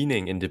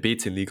intervening in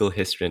debates in legal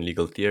history and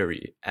legal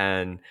theory.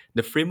 And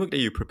the framework that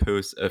you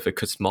propose of a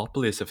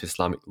cosmopolis of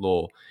Islamic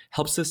law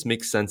helps us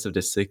make sense of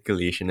the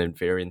circulation and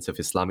variance of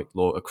Islamic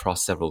law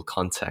across several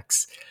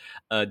contexts.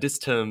 This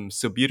term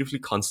so beautifully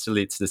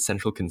constellates the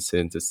central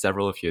concerns of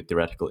several of your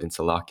theoretical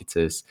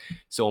interlocutors.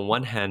 So, on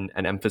one hand,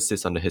 an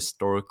emphasis on the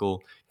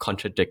historical,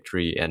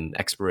 contradictory, and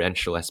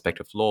experiential aspect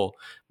of law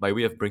by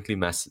way of Brinkley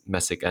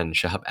Messick and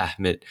Shahab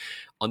Ahmed.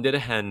 On the other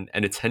hand,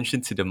 an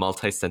attention to the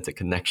multi-centered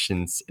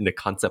connections in the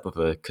concept of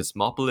a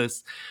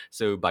cosmopolis,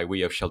 so by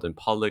way of Sheldon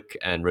Pollock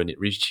and Ronit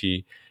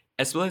Ricci,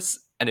 as well as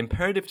an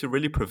imperative to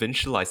really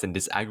provincialize and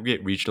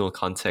disaggregate regional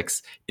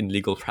contexts in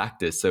legal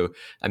practice. So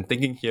I'm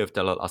thinking here of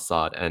Dalal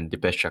Asad and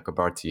Dipesh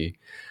Chakrabarty.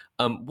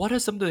 What are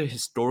some of the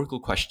historical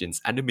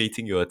questions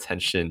animating your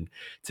attention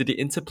to the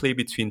interplay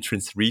between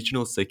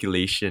transregional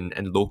circulation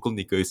and local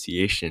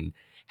negotiation?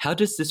 How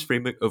does this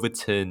framework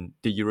overturn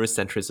the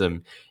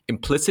Eurocentrism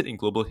implicit in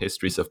global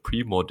histories of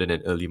pre-modern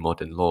and early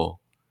modern law?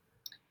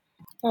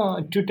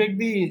 To take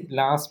the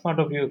last part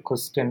of your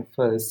question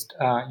first,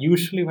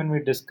 usually when we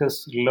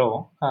discuss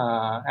law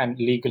and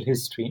legal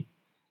history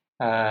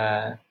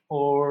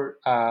or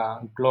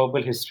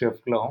global history of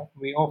law,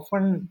 we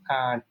often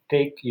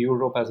take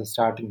Europe as a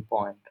starting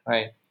point,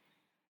 right?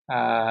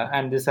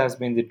 And this has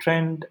been the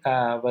trend,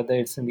 whether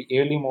it's in the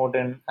early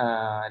modern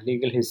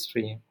legal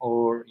history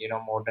or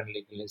modern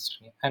legal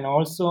history, and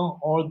also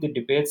all the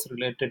debates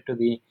related to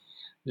the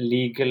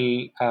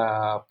legal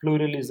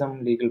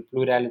pluralism, legal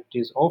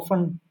pluralities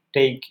often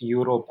take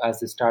Europe as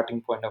the starting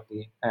point of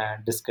the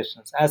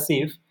discussions, as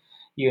if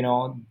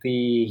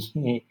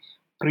the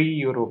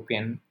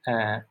pre-European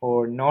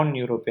or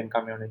non-European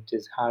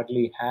communities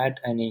hardly had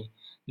any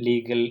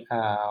legal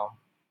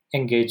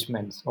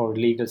engagements or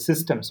legal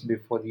systems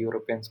before the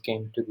Europeans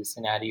came to the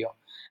scenario.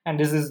 And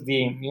this is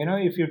the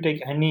if you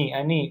take any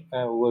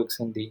works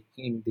in the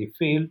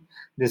field,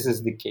 this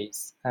is the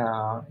case.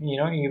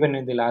 Even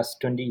in the last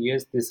 20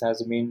 years, this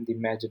has been the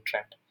major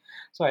trend.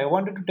 So I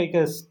wanted to take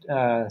a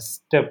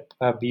step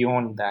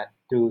beyond that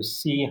to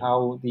see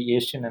how the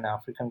Asian and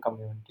African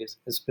communities,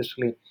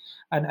 especially,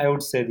 and I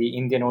would say the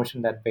Indian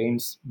Ocean that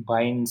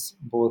binds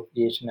both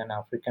Asian and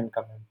African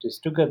communities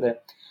together,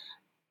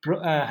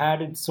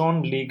 had its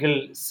own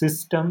legal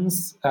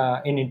systems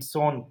in its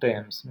own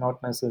terms,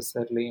 not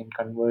necessarily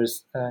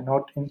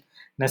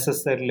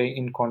necessarily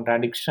in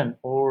contradiction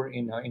or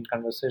in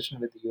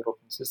conversation with the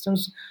European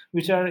systems,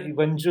 which are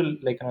eventual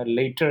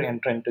later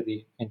enter into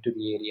the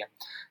area.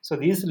 So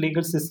these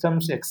legal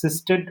systems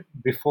existed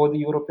before the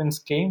Europeans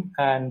came,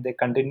 and they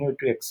continue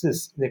to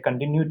exist. They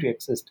continue to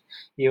exist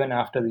even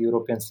after the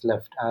Europeans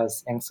left,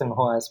 as Yang Seng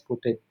Ho has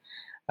put it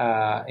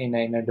in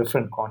a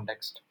different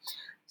context.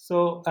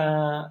 So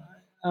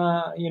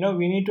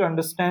we need to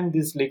understand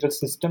these legal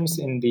systems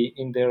in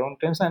their own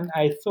terms. And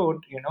I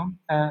thought,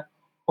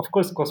 of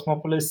course,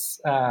 cosmopolis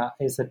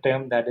is a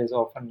term that is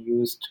often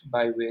used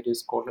by various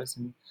scholars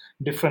in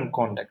different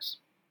contexts.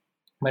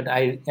 But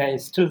I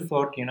still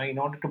thought, in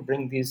order to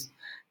bring these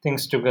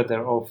things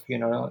together of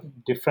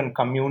different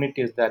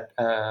communities that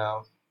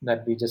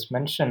we just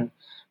mentioned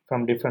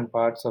from different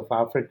parts of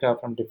Africa,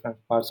 from different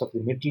parts of the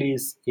Middle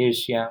East,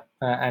 Asia,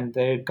 and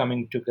they're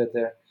coming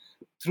together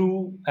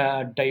through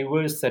a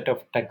diverse set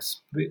of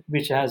texts,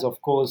 which has,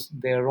 of course,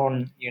 their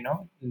own,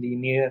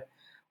 linear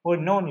or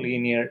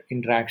non-linear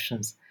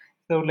interactions.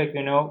 So,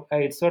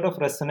 it sort of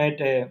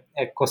resonate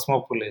a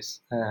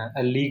cosmopolis,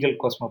 a legal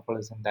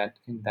cosmopolis in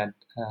that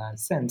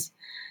sense.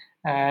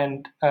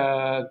 And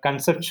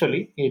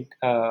conceptually, it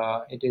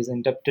is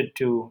indebted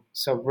to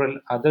several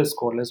other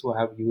scholars who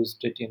have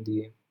used it in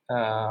the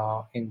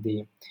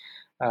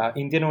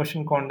Indian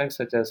Ocean context,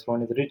 such as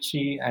Ronit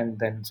Ritchie, and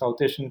then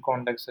South Asian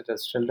context, such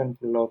as Sheldon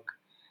Pollock,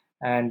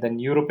 and then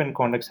European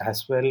context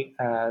as well,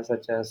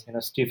 such as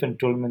Stephen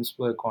Toulmin's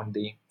work on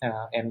the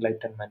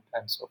Enlightenment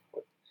and so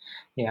forth.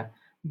 Yeah,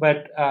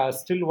 but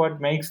still,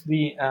 what makes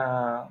the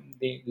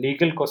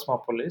legal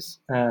cosmopolis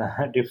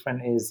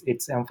different is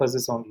its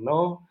emphasis on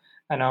law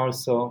and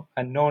also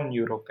a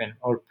non-European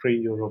or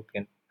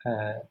pre-European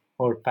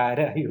or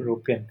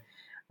para-European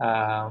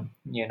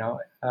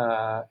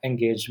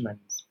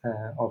engagements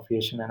of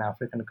Asian and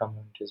African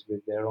communities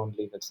with their own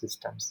legal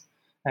systems,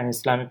 and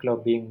Islamic law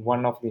being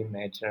one of the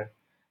major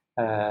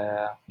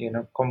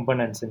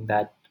components in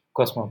that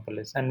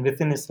cosmopolis. And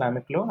within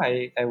Islamic law,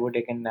 I would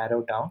again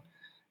narrow down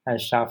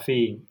as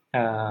Shafi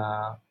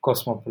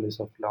cosmopolis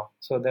of law.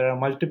 So there are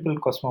multiple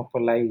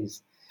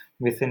cosmopolis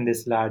within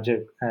this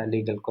larger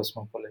legal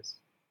cosmopolis.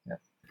 Yeah.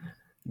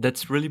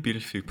 That's really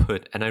beautifully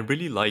put, and I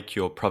really like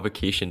your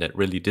provocation that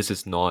really this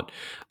is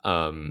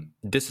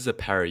a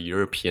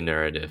para-European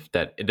narrative,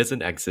 that it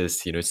doesn't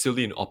exist,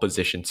 solely in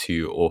opposition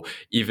to or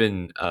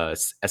even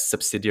as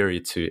subsidiary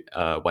to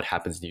what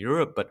happens in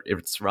Europe, but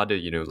it's rather,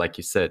 like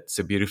you said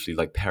so beautifully,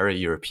 like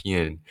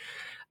para-European.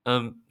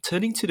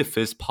 Turning to the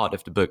first part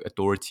of the book,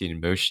 Authority in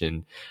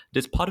Motion,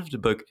 this part of the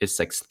book is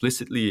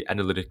explicitly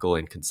analytical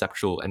and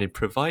conceptual, and it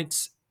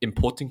provides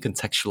important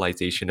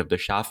contextualization of the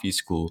Shafi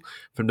school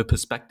from the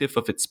perspective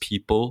of its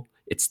people,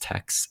 its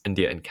texts, and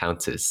their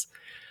encounters.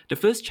 The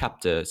first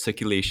chapter,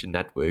 Circulation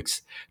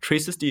Networks,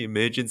 traces the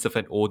emergence of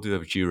an order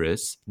of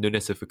jurists, known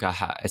as the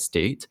Fuqaha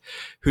estate,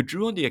 who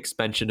drew on the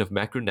expansion of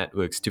macro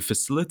networks to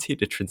facilitate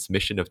the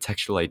transmission of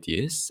textual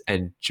ideas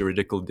and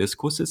juridical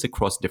discourses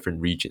across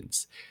different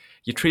regions.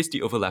 You trace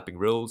the overlapping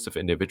roles of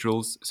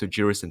individuals, so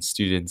jurists and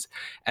students,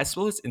 as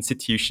well as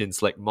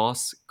institutions like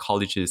mosques,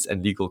 colleges,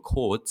 and legal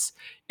courts,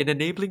 in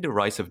enabling the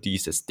rise of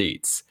these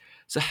estates.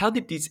 So, how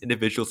did these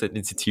individuals and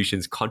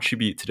institutions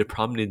contribute to the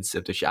prominence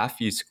of the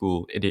Shafi'i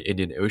school in the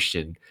Indian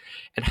Ocean?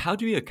 And how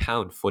do we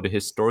account for the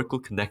historical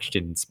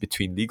connections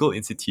between legal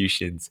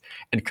institutions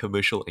and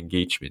commercial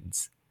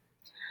engagements?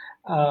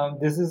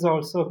 This is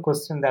also a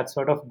question that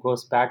sort of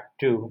goes back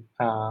to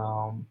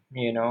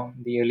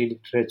the early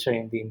literature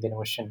in the Indian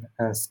Ocean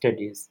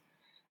studies.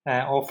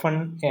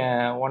 Often,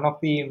 one of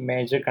the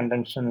major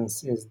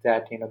contentions is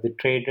that the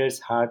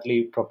traders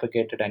hardly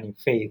propagated any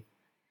faith,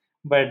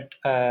 but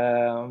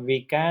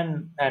we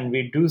can and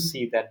we do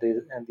see that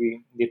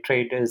the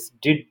traders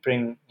did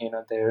bring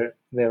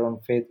their own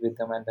faith with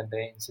them, and then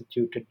they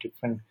instituted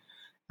different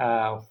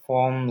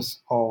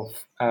forms of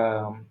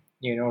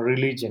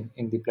religion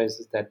in the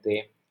places that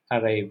they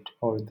arrived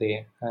or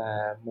they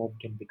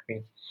moved in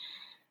between.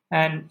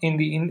 And in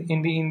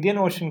the Indian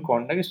Ocean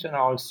context, and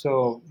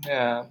also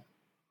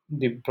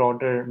the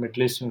broader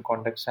Middle Eastern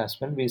context as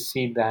well, we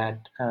see that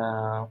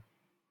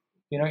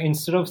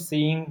instead of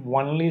seeing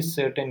only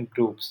certain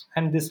groups,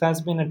 and this has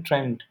been a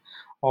trend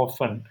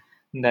often,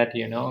 that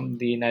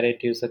the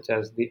narratives such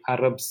as the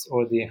Arabs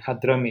or the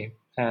Hadrami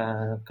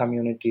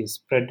communities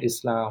spread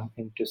Islam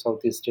into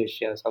Southeast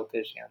Asia, South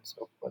Asia, and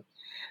so forth,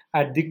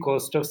 at the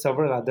cost of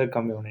several other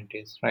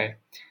communities, right?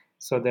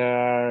 So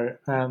there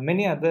are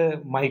many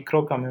other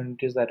micro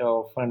communities that are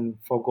often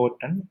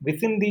forgotten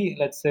within the,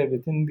 let's say,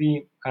 within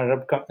the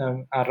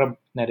Arab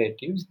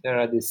narratives. There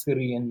are the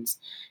Syrians,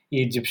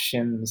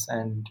 Egyptians,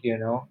 and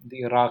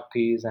the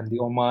Iraqis and the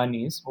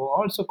Omanis who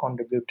also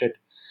contributed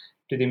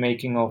to the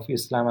making of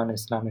Islam and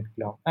Islamic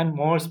law, and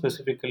more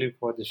specifically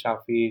for the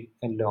Shafi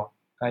law,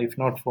 if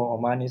not for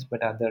Omanis,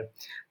 but other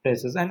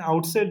places. And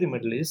outside the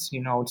Middle East,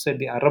 outside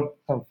the Arab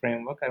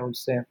framework, I would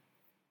say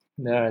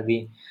there are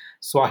the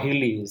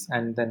Swahilis,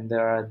 and then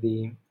there are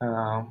the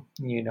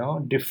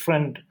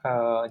different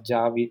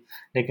Javi.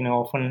 Like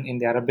often in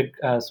the Arabic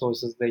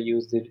sources, they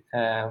use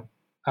the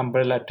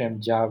umbrella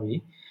term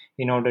Javi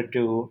in order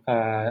to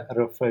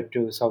refer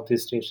to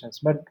Southeast Asians.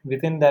 But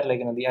within that, like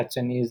the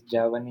Achanese,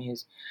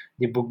 Javanese,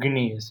 the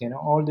Buginese,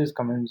 all these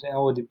communities,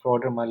 or the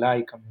broader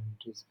Malay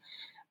communities,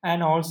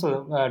 and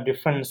also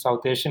different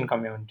South Asian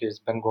communities,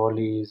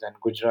 Bengalis and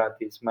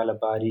Gujaratis,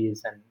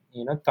 Malabaris, and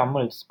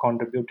Tamils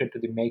contributed to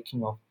the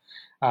making of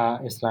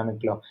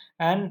Islamic law.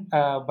 And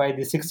by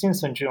the 16th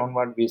century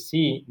onward, we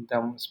see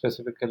them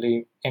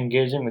specifically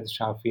engaging with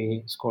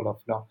Shafi school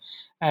of law,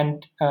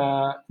 and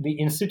the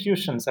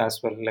institutions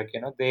as well. Like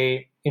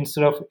they,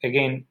 instead of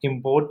again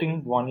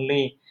importing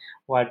only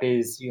what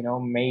is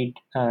made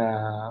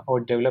or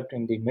developed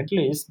in the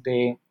Middle East,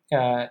 they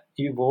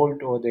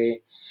evolved, or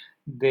they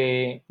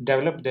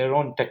developed their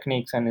own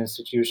techniques and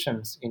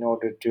institutions in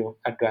order to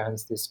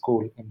advance the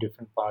school in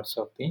different parts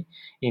of the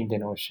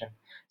Indian Ocean.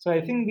 So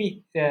I think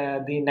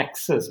the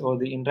nexus or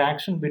the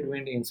interaction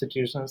between the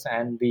institutions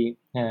and the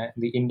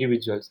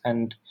individuals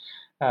and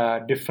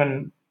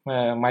different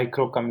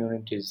micro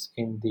communities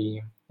in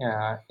the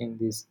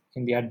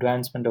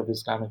advancement of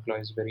Islamic law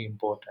is very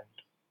important.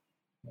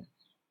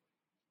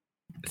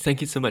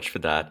 Thank you so much for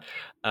that.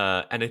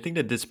 And I think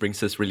that this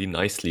brings us really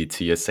nicely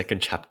to your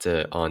second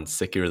chapter on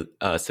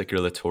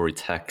circulatory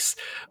texts,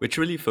 which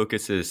really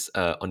focuses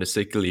on the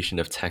circulation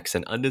of texts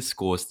and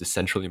underscores the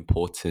central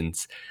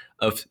importance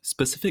of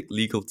specific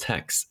legal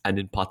texts, and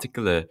in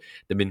particular,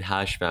 the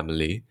Minhaj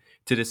family,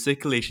 to the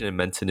circulation and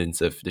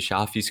maintenance of the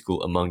Shafi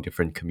school among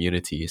different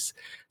communities.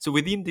 So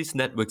within these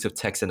networks of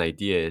texts and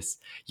ideas,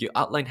 you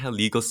outline how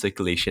legal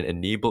circulation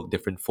enabled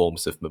different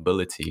forms of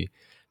mobility: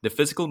 the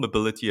physical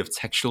mobility of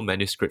textual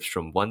manuscripts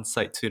from one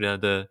site to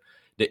another,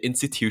 the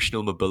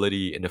institutional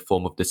mobility in the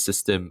form of the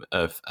system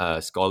of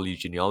scholarly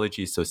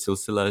genealogy, so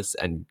silsilas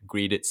and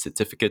graded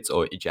certificates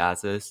or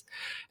ijazas,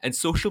 and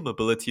social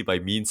mobility by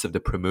means of the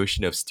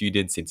promotion of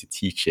students into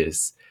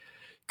teachers.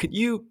 Could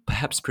you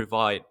perhaps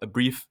provide a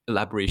brief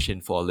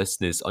elaboration for our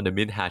listeners on the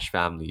Minhaj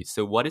family?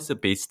 So what is the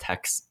base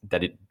text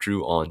that it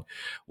drew on?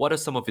 What are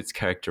some of its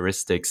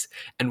characteristics?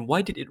 And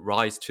why did it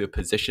rise to a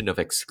position of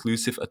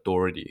exclusive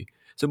authority?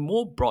 So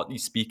more broadly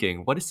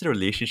speaking, what is the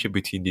relationship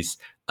between this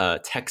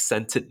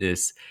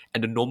text-centeredness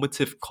and the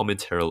normative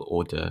commentarial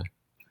order?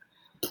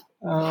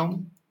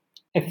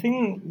 I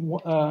think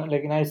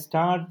when I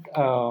start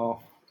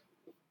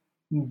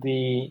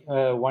the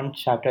one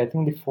chapter, I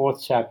think the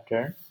fourth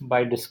chapter,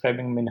 by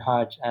describing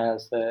Minhaj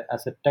as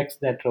a text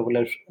that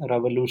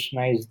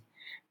revolutionized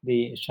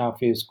the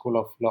Shafi school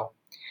of law.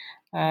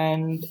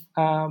 And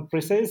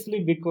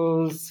precisely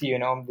because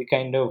the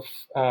kind of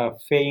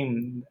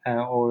fame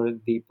or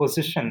the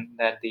position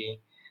that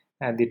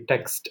the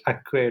text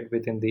acquired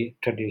within the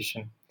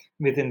tradition,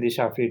 within the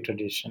Shafi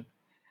tradition.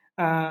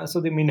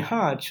 So the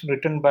Minhaj,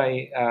 written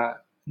by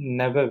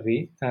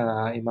Nawawi,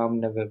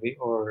 Imam Nawawi,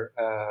 or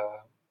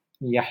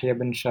Yahya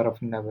bin Sharaf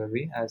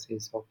Nawawi, as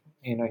his full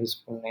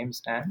name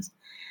stands.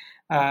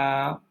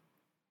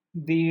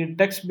 The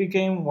text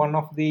became one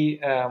of the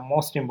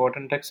most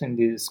important texts in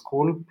the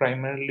school,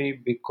 primarily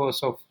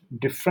because of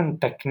different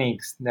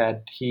techniques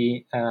that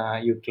he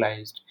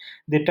utilized.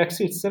 The text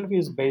itself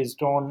is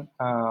based on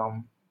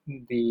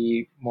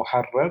the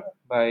Muharrar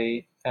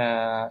by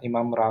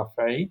Imam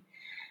Rafi'i,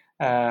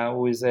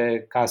 who is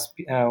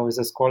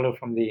a scholar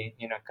from the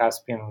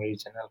Caspian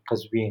region,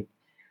 Al-Qazwin.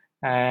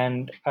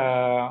 And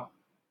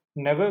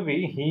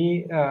Nawawi,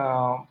 he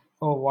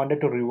wanted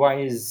to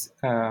revise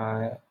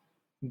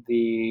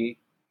the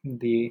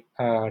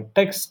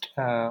text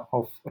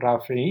of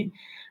Rafi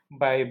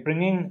by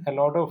bringing a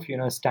lot of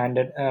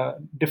standard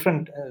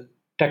different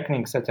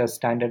techniques such as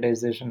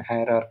standardization,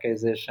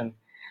 hierarchization,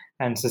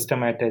 and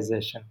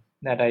systematization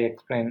that I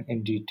explain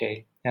in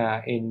detail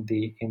in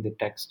the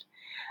text.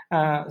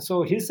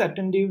 So his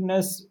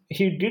attentiveness,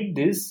 he did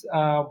this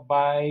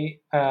by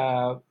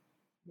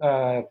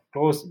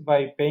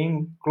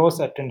paying close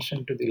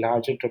attention to the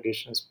larger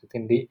traditions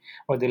within the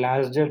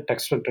larger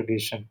textual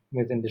tradition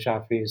within the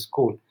Shafi'i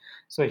school.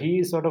 So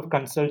he sort of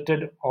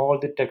consulted all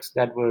the texts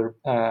that were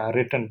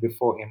written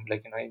before him,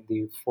 like in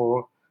the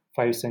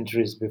 4-5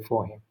 centuries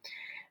before him,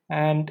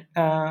 and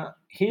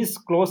his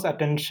close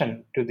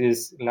attention to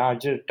this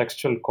larger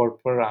textual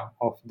corpora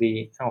of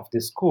the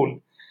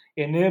school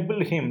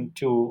enabled him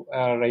to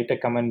write a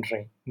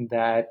commentary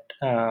that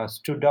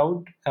stood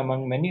out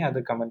among many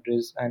other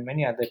commentaries and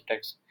many other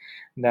texts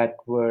that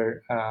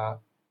were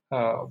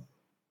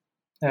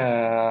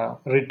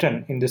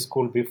written in the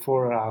school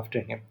before or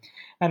after him.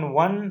 And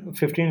one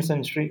 14th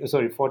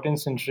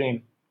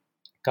century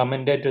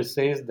commentator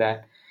says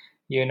that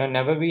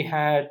Nawawi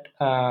had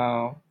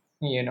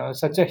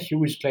such a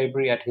huge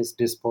library at his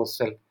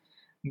disposal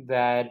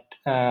that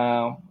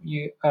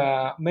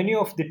many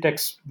of the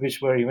texts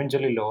which were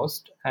eventually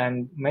lost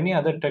and many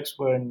other texts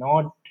were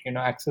not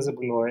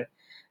accessible or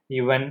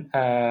even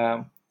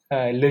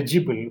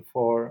legible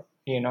for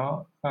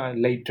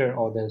later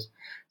authors.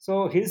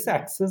 So his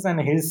access and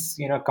his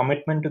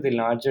commitment to the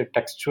larger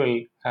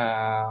textual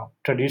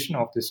tradition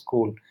of the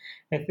school,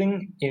 I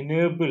think,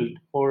 enabled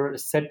or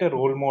set a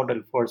role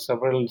model for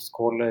several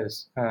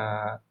scholars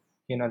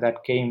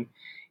that came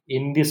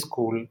in the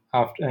school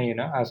after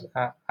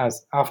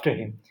as after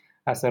him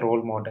as a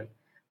role model.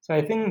 So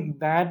I think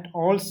that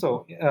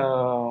also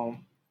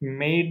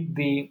made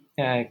the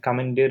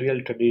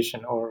commendarial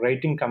tradition or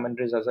writing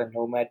commentaries as a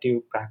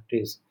normative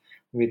practice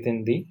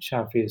within the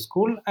Shafi'i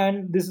school,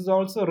 and this is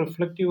also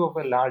reflective of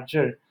a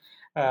larger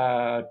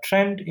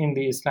trend in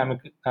the Islamic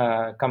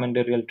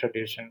commendarial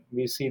tradition.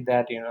 We see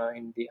that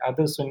in the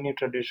other Sunni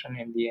tradition,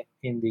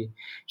 in the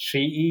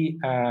Shi'i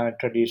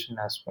tradition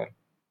as well.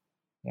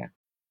 Yeah.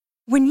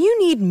 When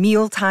you need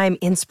mealtime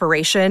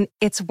inspiration,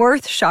 it's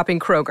worth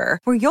shopping Kroger,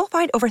 where you'll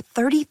find over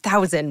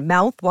 30,000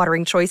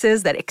 mouth-watering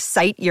choices that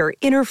excite your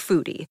inner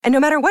foodie. And no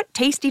matter what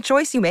tasty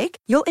choice you make,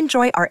 you'll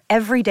enjoy our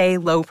everyday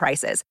low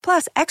prices,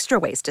 plus extra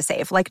ways to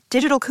save, like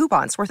digital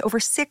coupons worth over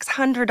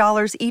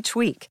 $600 each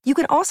week. You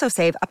can also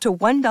save up to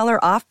 $1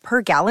 off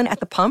per gallon at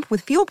the pump with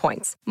fuel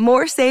points.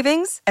 More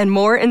savings and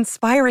more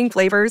inspiring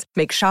flavors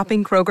make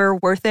shopping Kroger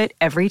worth it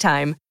every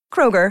time.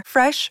 Kroger,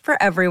 fresh for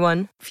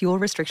everyone. Fuel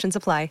restrictions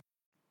apply.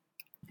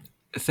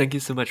 Thank you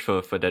so much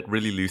for that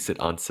really lucid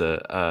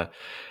answer.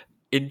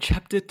 In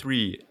Chapter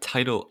 3,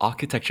 titled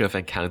Architecture of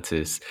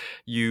Encounters,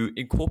 you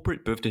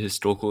incorporate both the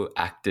historical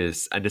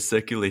actors and the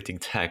circulating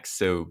text,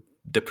 so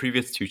the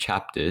previous two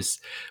chapters,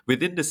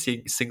 within the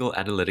single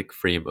analytic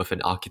frame of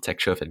an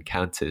architecture of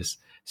encounters.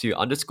 So you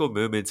underscore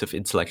moments of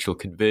intellectual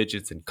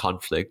convergence and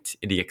conflict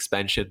in the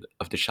expansion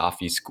of the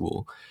Shafi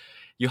school.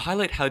 You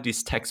highlight how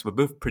these texts were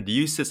both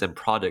producers and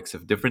products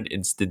of different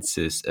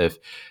instances of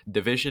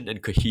division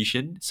and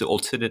cohesion, so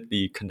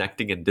alternately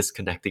connecting and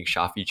disconnecting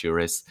Shafi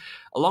jurists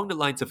along the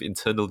lines of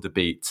internal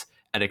debate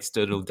and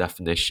external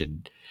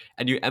definition.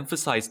 And you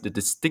emphasize the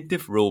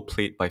distinctive role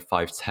played by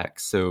 5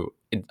 texts. So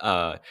in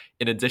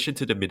addition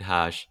to the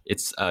Minhaj,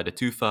 it's the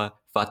Tufa,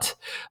 Fath,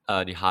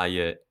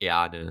 Nihaya,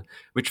 I'ana,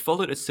 which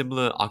followed a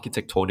similar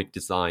architectonic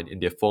design in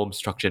their form,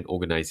 structure, and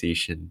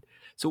organization.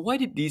 So why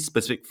did these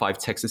specific 5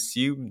 texts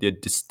assume their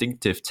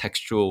distinctive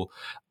textual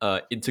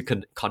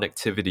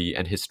interconnectivity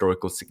and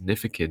historical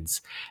significance?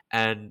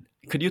 And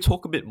could you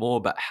talk a bit more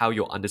about how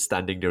you're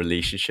understanding the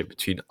relationship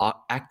between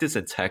actors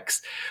and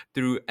texts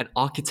through an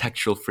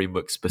architectural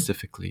framework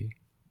specifically?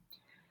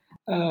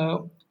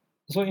 So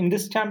in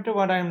this chapter,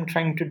 what I'm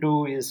trying to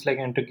do is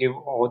to give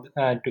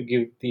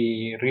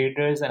the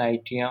readers an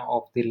idea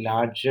of the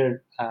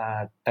larger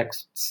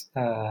texts,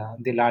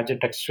 the larger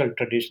textual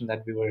tradition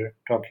that we were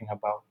talking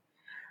about.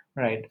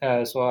 Right.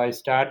 So I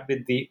start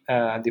with the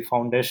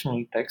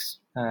foundational text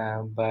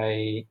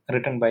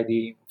written by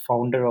the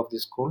founder of the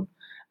school,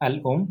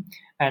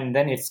 and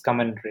then its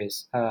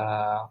commentaries.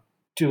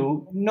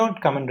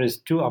 Not commentaries,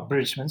 2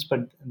 abridgments,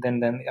 but then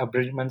the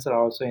abridgments are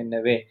also in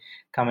a way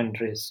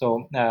commentaries.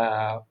 So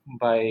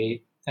by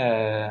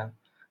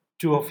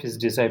 2 of his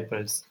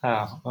disciples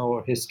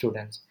or his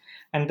students,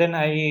 and then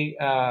I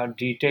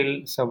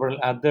detail several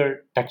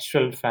other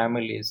textual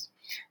families.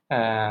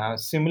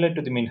 Similar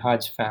to the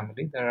Minhaj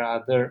family, there are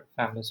other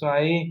families. So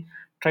I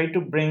try to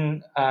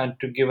bring all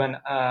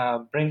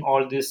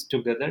this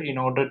together in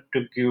order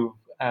to give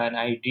an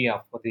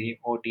idea for the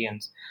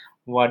audience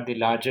what the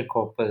larger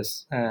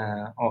corpus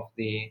of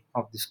the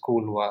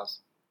school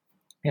was.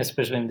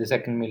 especially in the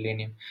second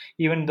millennium.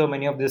 Even though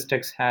many of these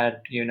texts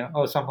had,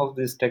 or some of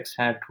these texts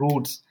had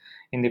roots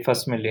in the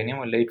first millennium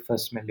or late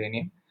first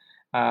millennium,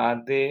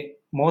 they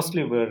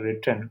mostly were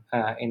written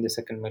in the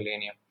second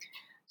millennium.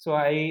 So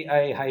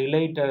I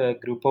highlight a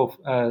group of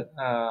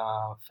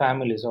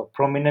families or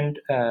prominent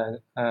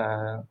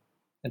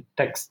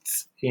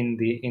texts in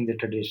the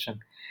tradition.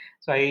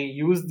 So I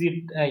use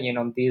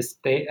these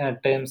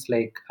terms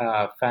like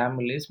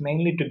families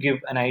mainly to give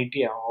an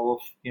idea of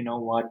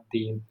what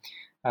the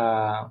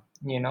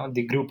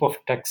group of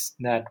texts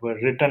that were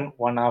written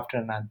one after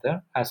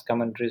another as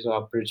commentaries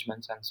or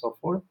abridgments and so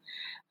forth,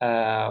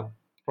 uh,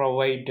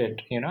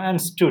 provided and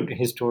stood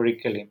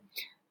historically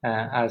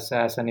as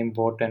an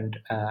important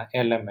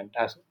element.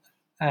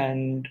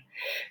 And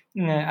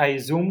I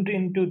zoomed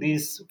into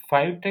these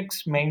five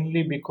texts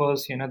mainly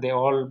because they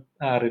all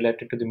are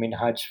related to the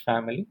Minhaj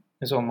family.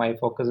 So my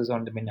focus is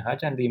on the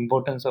Minhaj and the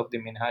importance of the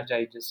Minhaj.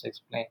 I just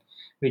explained.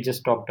 We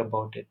just talked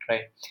about it,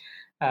 right?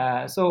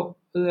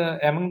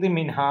 Among the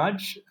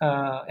Minhaj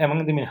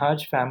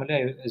family,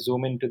 I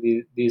zoom into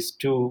these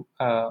two.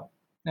 Uh,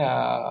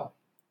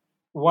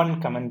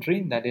 One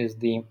commentary, that is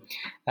the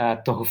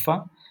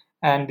Tuhfa,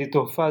 and the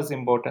Tuhfa's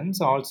importance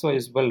also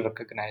is well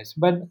recognized.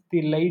 But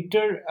the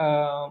later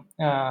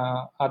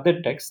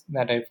other texts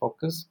that I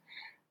focus,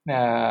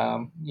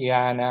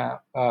 Yana,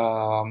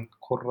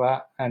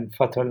 Qurra, and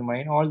Fathul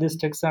Main, all these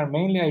texts are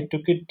mainly, I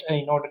took it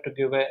in order to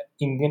give a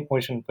Indian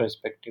Ocean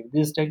perspective.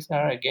 These texts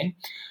are again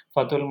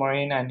Fathul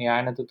Main and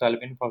Yana to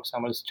Talibin, for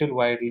example, still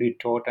widely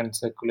taught and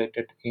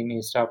circulated in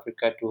East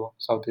Africa to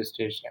Southeast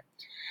Asia.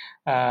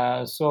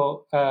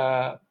 So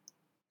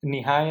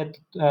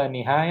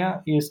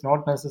Nihaya is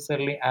not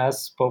necessarily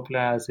as popular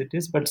as it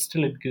is, but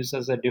still it gives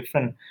us a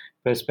different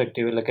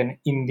perspective, like an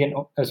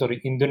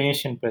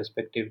Indonesian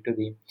perspective to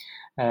the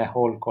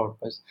whole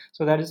corpus.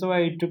 So that is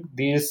why I took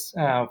these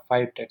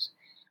five texts.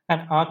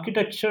 And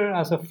architecture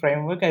as a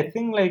framework, I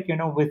think,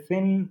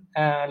 within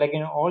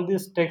all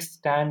these texts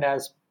stand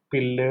as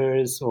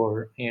pillars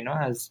or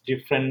as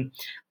different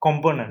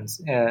components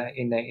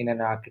in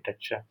an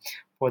architecture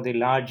for the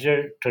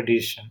larger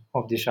tradition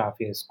of the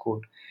Shafi'i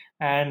school.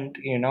 And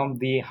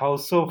the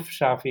house of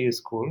Shafi'i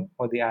school,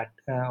 or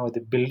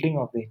the building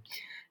of the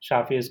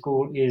Shafi'i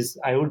school, is,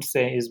 I would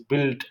say, is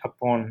built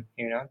upon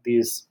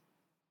these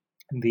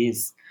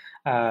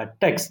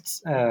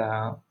texts,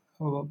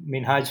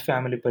 Minhaj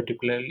family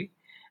particularly,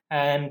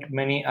 and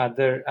many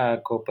other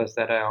corpus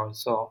that I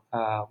also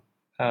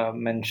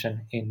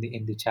mention in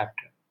the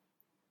chapter.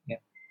 Yeah.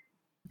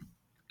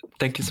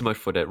 Thank you so much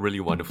for that really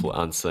wonderful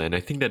answer, and I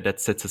think that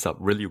sets us up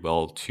really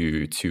well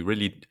to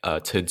really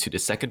turn to the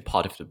second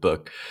part of the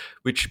book,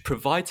 which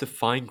provides a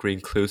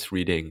fine-grained close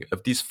reading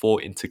of these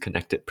four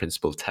interconnected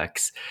principal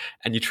texts,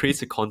 and you trace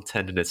the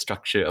content and the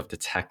structure of the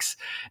text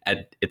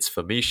at its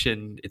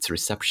formation, its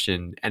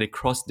reception, and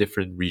across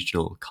different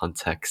regional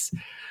contexts.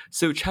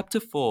 So, chapter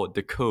 4,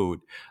 the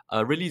Code,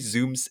 really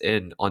zooms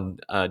in on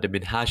the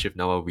Minhaj of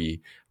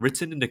Nawawi,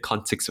 written in the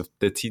context of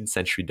 13th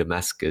century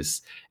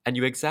Damascus, and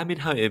you examine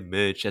how it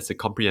emerged as a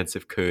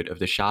comprehensive code of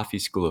the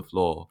Shafi school of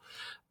law.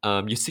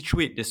 You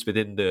situate this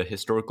within the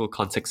historical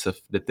context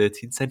of the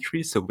 13th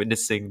century, so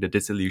witnessing the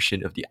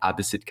dissolution of the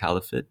Abbasid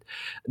Caliphate,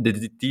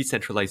 the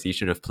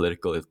decentralization of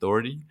political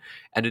authority,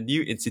 and the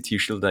new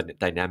institutional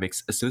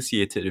dynamics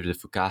associated with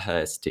the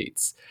Fuqaha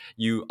estates.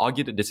 You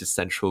argue that this is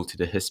central to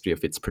the history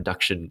of its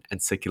production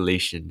and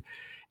circulation.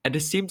 At the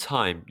same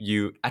time,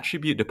 you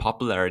attribute the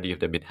popularity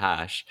of the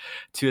Minhaj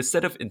to a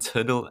set of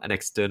internal and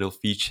external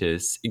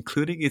features,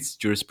 including its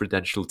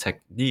jurisprudential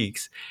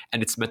techniques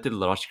and its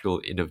methodological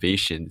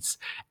innovations,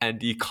 and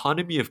the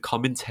economy of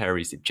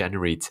commentaries it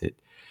generated.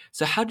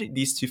 So, how did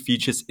these two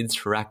features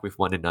interact with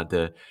one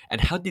another, and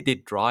how did they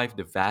drive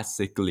the vast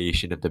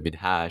circulation of the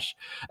Minhaj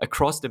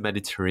across the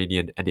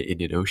Mediterranean and the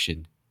Indian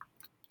Ocean?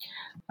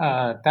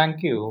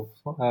 Thank you,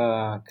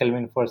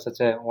 Kelvin, for such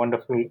a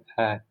wonderful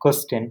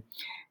question.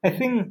 I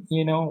think,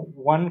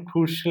 one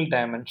crucial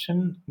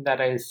dimension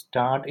that I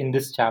start in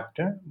this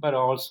chapter, but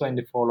also in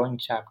the following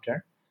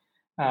chapter,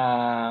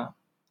 uh,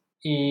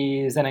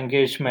 is an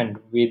engagement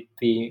with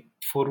the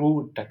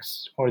furu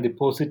text, or the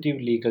positive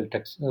legal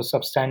text, or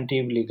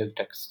substantive legal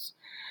texts,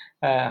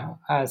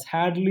 as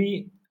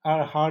hardly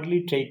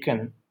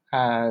taken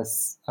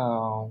as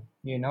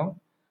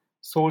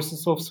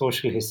sources of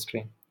social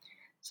history.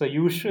 So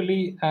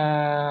usually,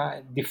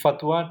 the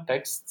fatwa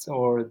texts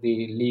or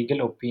the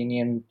legal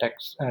opinion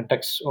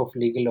texts of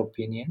legal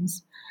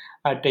opinions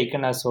are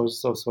taken as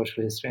sources of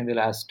social history in the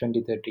last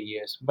 20, 30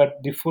 years.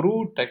 But the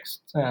furu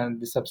texts,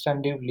 the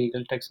substantive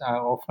legal texts,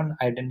 are often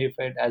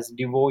identified as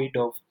devoid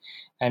of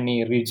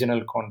any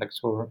regional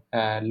context or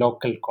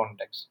local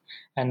context,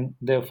 and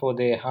therefore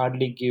they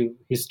hardly give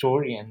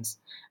historians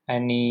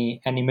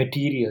any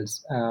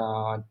materials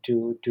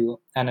to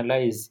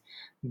analyze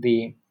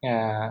the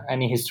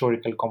any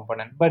historical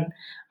component. But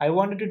I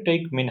wanted to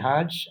take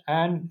Minhaj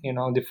and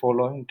the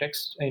following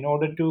text in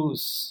order to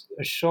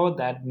show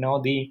that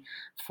the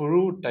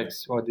furu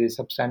text or the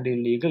substantive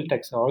legal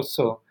text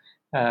also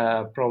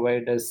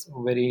provide us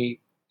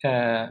very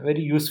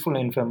very useful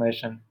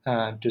information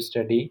to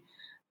study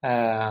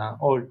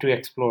or to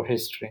explore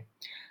history.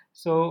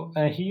 So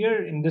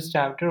here in this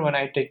chapter, when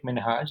I take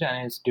Minhaj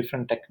and its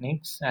different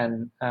techniques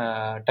and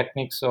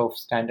techniques of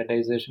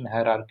standardization,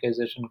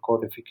 hierarchization,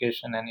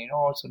 codification, and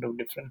all sort of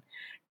different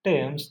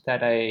terms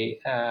that I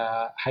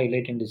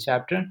highlight in the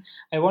chapter,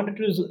 I wanted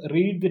to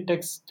read the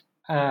text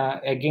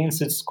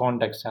against its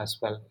context as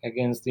well,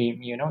 against the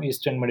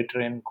Eastern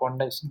Mediterranean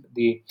context,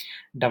 the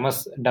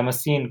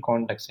Damascene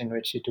context in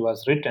which it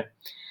was written,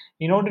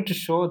 in order to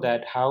show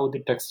that how the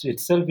text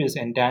itself is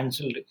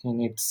entangled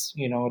in its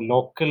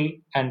local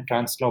and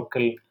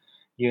translocal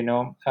you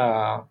know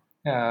uh,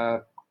 uh,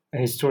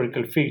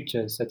 historical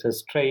features such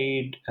as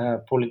trade,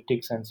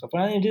 politics, and so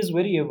on. And it is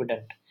very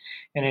evident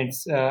in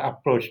its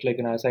approach. Like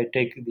as I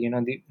take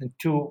the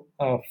two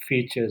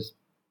features,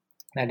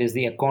 that is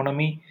the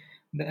economy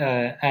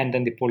and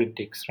then the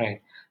politics,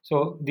 right?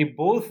 So the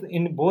both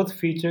in both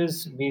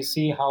features we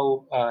see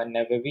how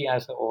Nawawi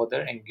as an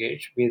author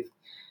engaged with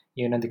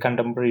the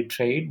contemporary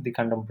trade, the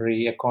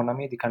contemporary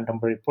economy, the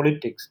contemporary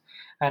politics,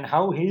 and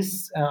how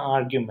his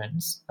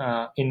arguments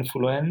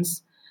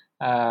influence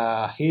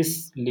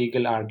his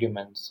legal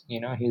arguments,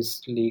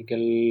 his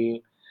legal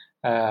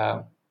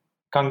uh,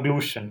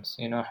 conclusions,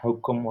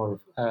 hukum,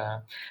 or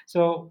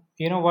so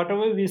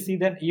whatever we see,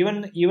 that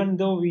even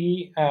though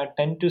we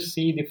tend to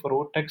see the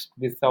Furor text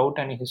without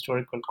any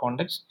historical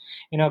context,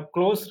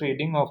 close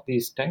reading of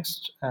these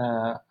texts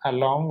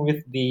along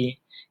with the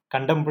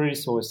contemporary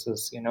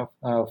sources,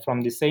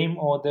 from the same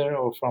author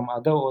or from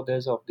other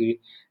authors of the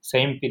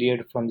same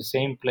period from the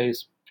same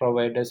place,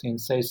 provide us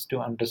insights to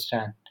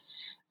understand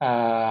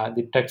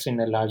the text in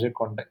a larger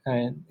context,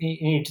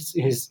 in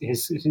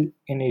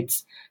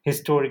its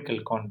historical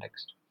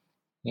context.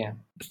 Yeah.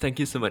 Thank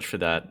you so much for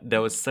that. That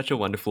was such a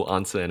wonderful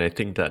answer. And I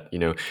think that,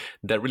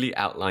 that really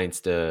outlines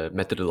the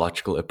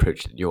methodological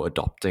approach that you're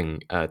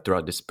adopting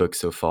throughout this book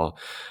so far.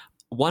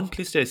 One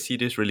place that I see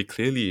this really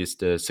clearly is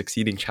the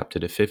succeeding chapter,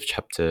 the fifth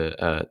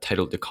chapter,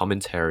 titled The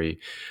Commentary,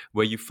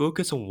 where you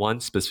focus on one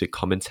specific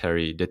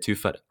commentary, the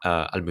Tufat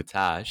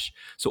al-Mutaj,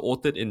 so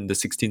authored in the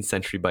 16th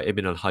century by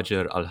Ibn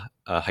al-Hajar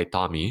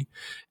al-Haytami,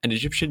 an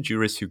Egyptian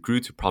jurist who grew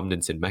to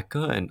prominence in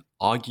Mecca, and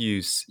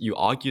you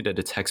argue that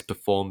the text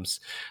performs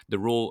the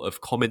role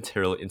of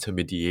commentarial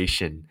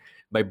intermediation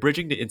by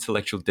bridging the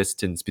intellectual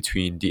distance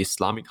between the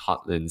Islamic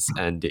heartlands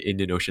and the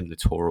Indian Ocean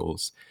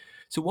littorals.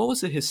 So what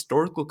was the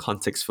historical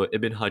context for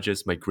Ibn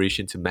Hajar's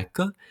migration to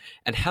Mecca,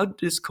 and how did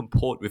this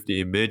comport with the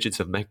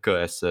emergence of Mecca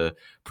as a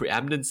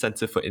preeminent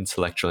center for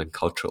intellectual and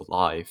cultural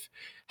life?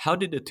 How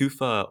did the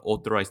Tufa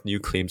authorize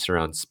new claims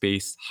around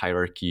space,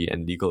 hierarchy,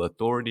 and legal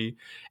authority,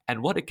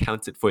 and what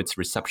accounted for its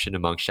reception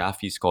among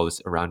Shafi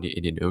scholars around the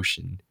Indian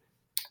Ocean?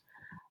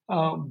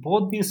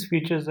 Both these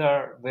features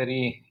are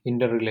very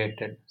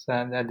interrelated. So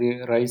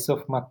the rise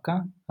of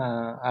Makkah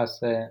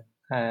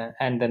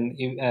and then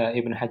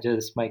Ibn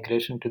Hajar's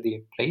migration to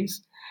the place,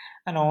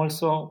 and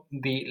also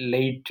the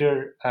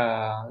later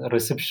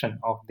reception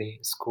of the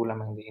school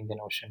among the Indian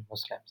Ocean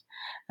Muslims.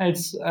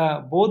 It's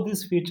both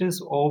these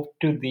features owe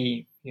to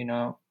the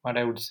what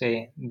I would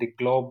say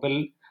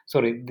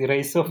the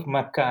rise of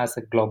Mecca as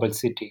a global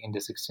city in the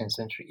 16th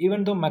century.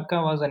 Even though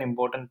Mecca was an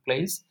important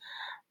place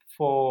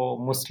for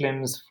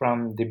Muslims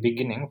from the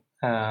beginning,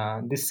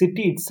 the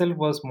city itself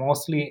was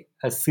mostly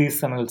a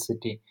seasonal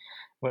city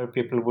where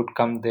people would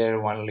come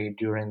there only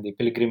during the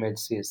pilgrimage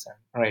season,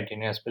 right?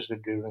 Especially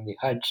during the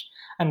Hajj.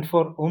 And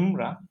for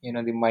Umrah,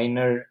 the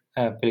minor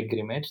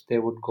pilgrimage, they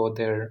would go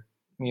there,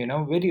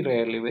 very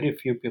rarely, very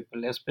few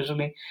people.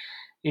 Especially,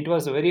 it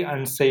was a very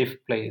unsafe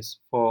place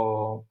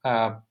for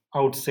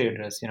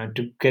outsiders,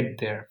 to get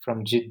there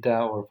from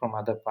Jeddah or from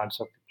other parts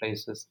of the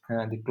places,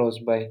 the close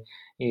by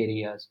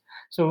areas.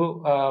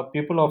 So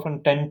people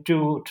often tend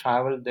to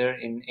travel there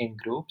in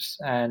groups,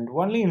 and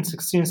only in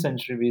 16th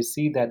century we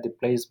see that the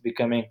place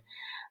becoming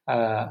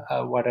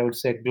what I would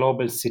say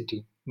global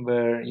city,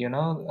 where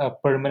a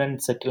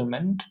permanent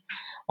settlement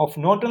of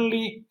not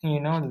only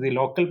the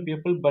local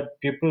people but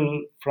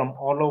people from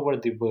all over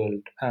the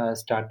world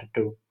started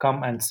to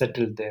come and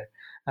settle there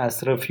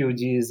as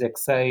refugees,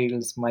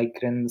 exiles,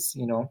 migrants,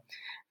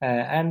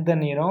 and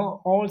then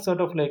all sort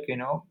of like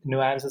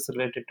nuances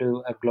related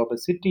to a global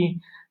city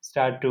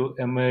start to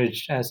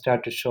emerge,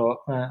 start to show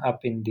up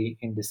in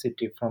the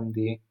city, from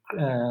the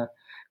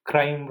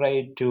crime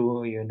rate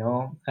to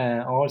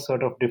all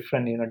sort of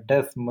different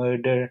death,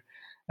 murder,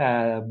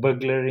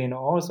 burglary,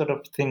 all sort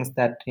of things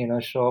that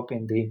show up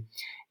in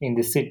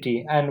the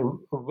city, and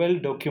well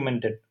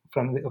documented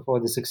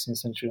for the 16th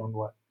century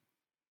onward.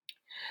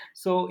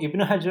 So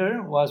Ibn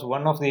Hajar was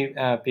one of the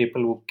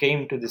people who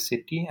came to the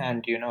city,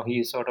 and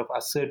he sort of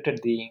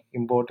asserted the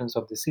importance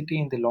of the city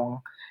in the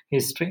long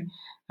history,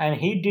 and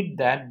he did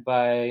that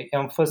by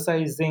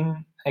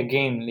emphasizing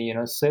again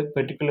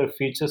particular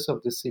features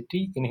of the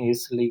city in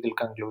his legal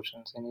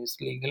conclusions, in his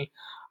legal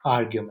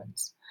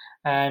arguments.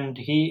 And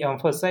he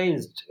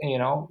emphasized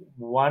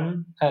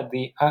one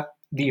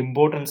the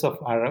importance of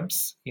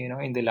Arabs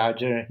in the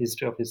larger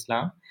history of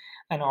Islam,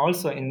 and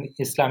also in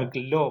Islamic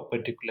law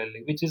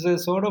particularly, which is a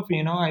sort of,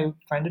 I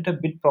find it a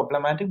bit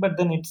problematic, but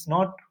then it's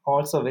not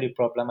also very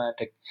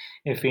problematic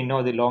if we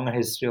know the long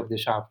history of the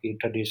Shafi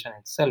tradition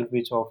itself,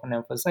 which often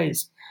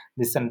emphasize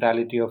the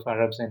centrality of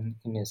Arabs in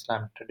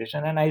Islamic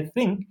tradition. And I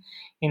think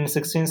in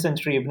 16th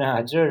century, Ibn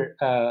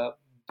Hajar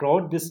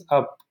brought this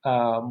up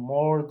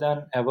more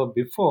than ever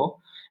before,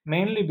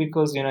 mainly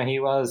because he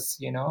was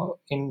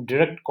in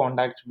direct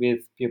contact with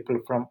people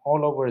from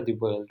all over the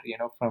world,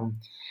 from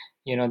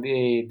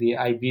the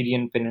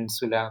Iberian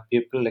Peninsula,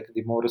 people like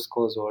the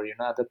Moriscos or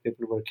other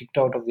people were kicked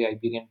out of the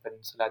Iberian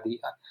Peninsula. The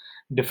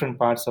different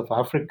parts of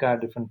Africa,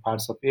 different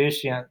parts of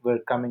Asia were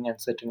coming and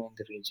settling in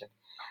the region.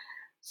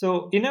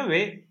 So in a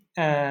way,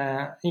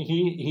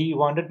 he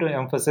wanted to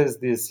emphasize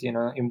this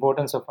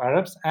importance of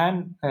Arabs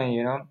and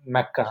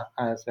Mecca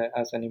as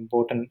an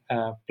important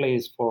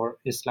place for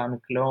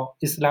Islamic law,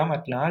 Islam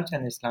at large,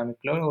 and Islamic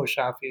law or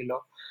Shafi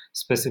law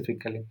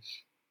specifically.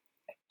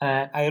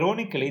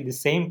 Ironically, the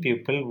same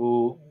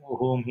people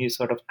whom he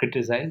sort of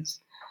criticized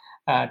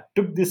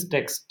took this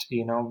text,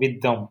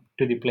 with them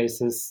to the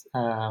places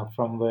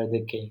from where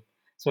they came.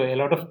 So a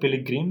lot of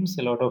pilgrims,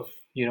 a lot of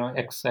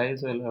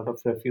exiles, a lot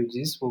of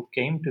refugees who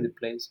came to the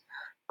place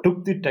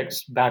took the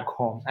text back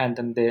home, and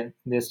then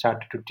they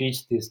started to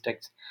teach these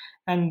texts.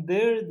 And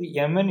there, the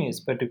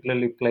Yemenis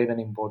particularly played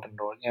an important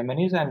role.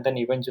 Yemenis and then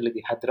eventually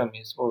the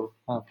Hadramis, or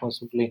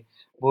possibly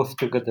both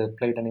together,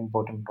 played an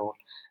important role.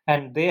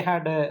 And they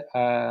had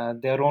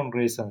their own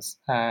reasons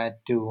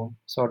to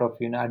sort of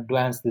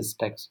advance this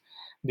text,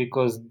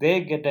 because they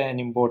get an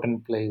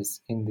important place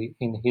in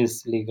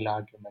his legal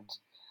arguments,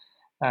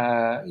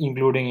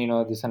 including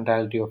the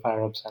centrality of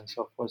Arabs and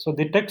so forth. So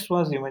the text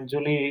was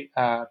eventually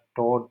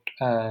taught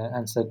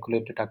and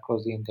circulated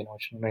across the Indian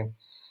Ocean rim,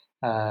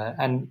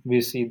 and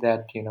we see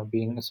that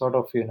being sort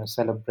of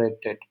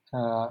celebrated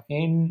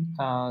in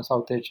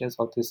South Asia,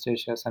 Southeast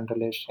Asia,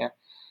 Central Asia,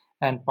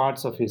 and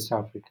parts of East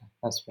Africa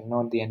as well,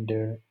 not the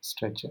entire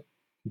stretch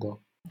though.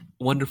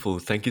 Wonderful.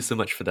 Thank you so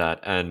much for that.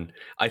 And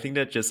I think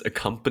that just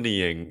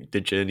accompanying the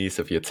journeys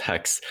of your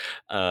text,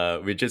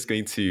 we're just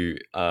going to,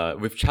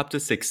 with chapter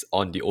 6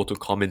 on the auto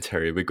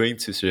commentary, we're going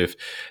to sort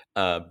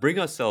of bring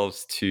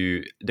ourselves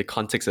to the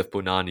context of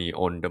Bonani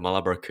on the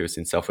Malabar coast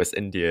in southwest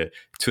India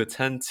to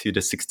attend to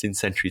the 16th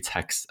century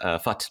text,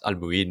 Fath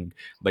al-Mu'in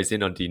by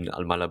Zainuddin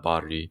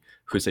al-Malabari,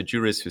 who's a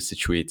jurist who's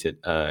situated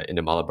in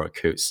the Malabar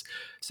coast.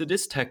 So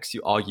this text,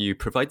 you argue,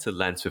 provides a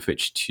lens with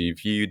which to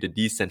view the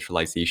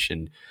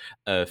decentralization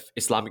of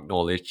Islamic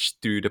knowledge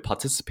through the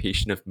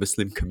participation of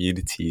Muslim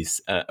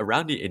communities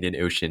around the Indian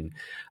Ocean,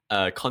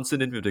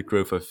 consonant with the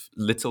growth of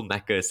little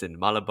Meccas in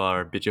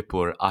Malabar,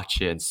 Bijapur,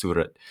 Aceh, and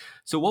Surat.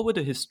 So what were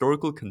the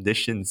historical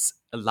conditions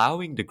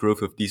allowing the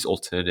growth of these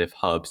alternative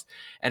hubs,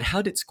 and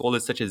how did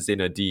scholars such as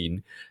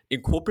Zainuddin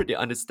incorporate their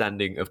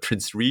understanding of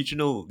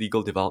trans-regional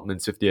legal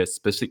developments with their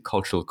specific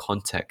cultural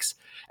context?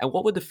 And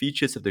what were the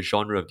features of the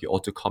genre of the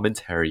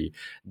auto-commentary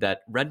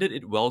that rendered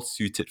it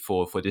well-suited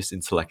for this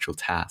intellectual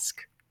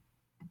task?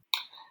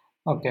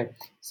 Okay,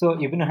 so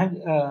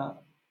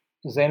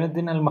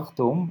Zainuddin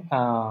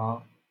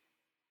al-Makhdoom,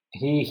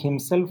 he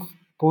himself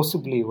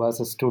possibly was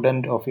a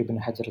student of Ibn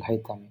Hajar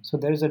al-Haytami. So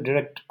there is a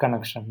direct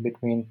connection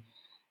between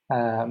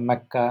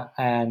Mecca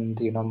and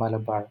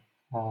Malabar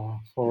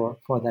for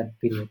that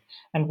period,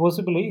 and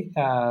possibly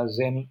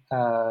Zainuddin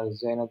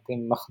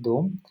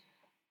Makhdoom,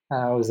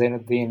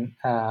 Zainuddin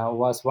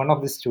was one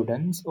of the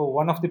students or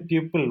one of the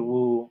people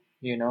who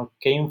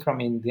came from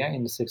India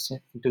into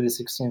the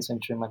 16th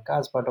century Mecca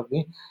as part of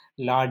the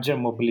larger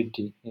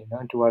mobility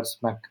towards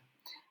Mecca.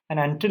 And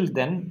until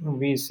then,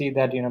 we see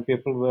that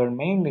people were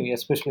mainly,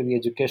 especially the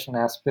education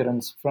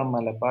aspirants from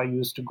Malabar,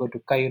 used to go to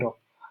Cairo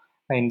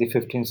in the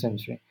 15th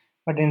century.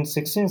 But in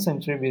 16th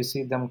century, we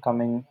see them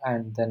coming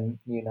and then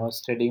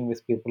studying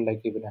with people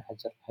like Ibn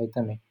Hajar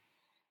Haytami.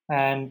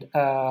 And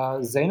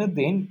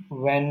Zainuddin,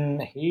 when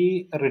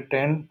he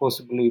returned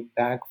possibly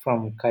back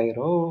from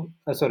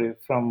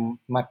from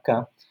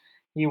Mecca,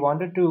 he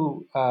wanted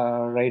to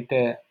write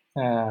a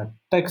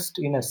text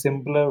in a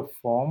simpler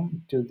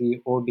form to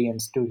the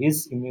audience, to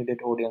his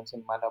immediate audience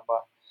in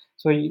Malabar.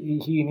 So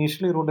he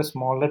initially wrote a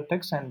smaller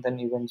text, and then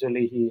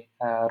eventually he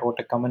wrote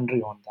a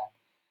commentary on that.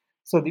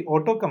 So the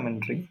auto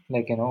commentary,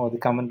 the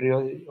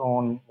commentary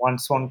on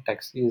one's own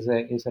text, is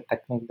a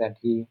technique that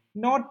he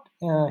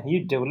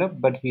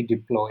developed, but he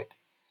deployed.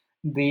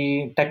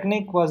 The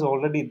technique was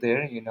already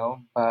there,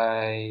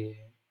 by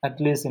at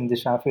least in the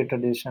Shafi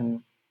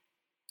tradition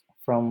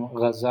from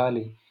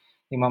Ghazali,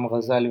 Imam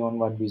Ghazali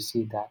onward, we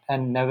see that,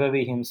 and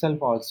Nawawi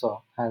himself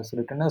also has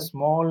written a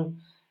small.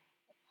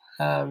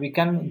 We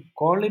can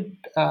call it.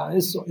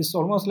 It's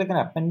almost like an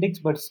appendix,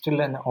 but still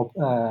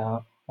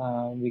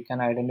we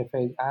can identify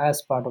it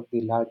as part of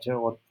the larger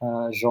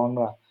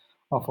genre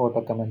of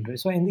auto commentary.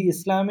 So, in the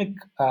Islamic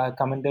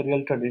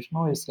commentarial tradition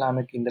or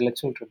Islamic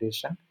intellectual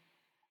tradition,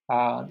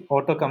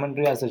 auto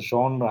commentary as a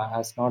genre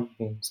has not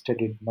been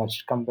studied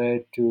much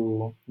compared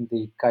to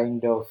the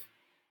kind of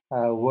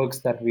works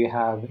that we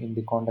have in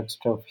the context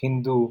of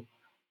Hindu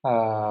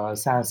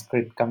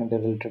Sanskrit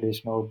commentarial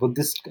tradition or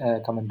Buddhist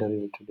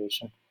commentarial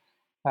tradition.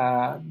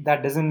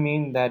 That doesn't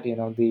mean that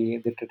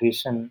the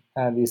tradition,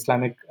 the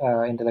Islamic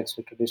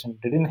intellectual tradition,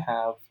 didn't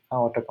have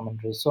auto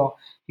commentaries. So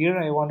here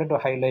I wanted to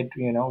highlight,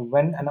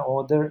 when an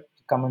author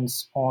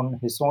comments on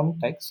his own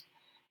text,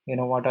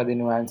 what are the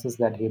nuances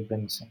that he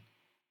brings in.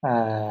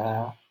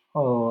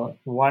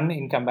 One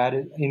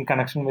in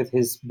connection with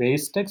his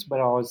base text,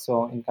 but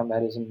also in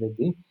comparison with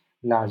the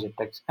larger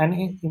text. And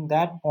in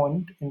that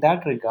point, in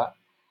that regard,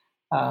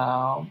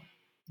 uh,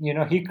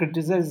 he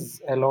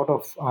criticizes a lot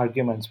of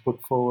arguments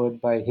put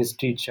forward by his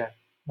teacher,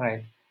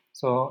 right?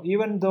 So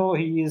even though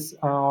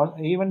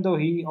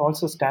he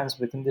also stands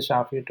within the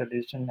Shafi'i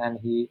tradition and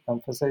he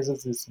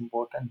emphasizes its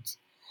importance,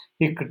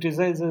 he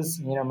criticizes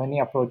many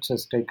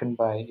approaches taken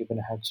by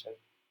Ibn Hajar.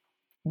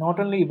 Not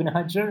only Ibn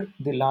Hajar,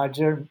 the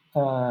larger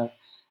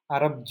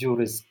Arab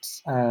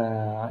jurists,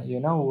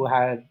 who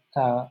had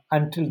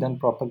until then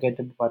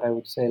propagated what I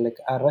would say like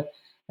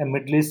a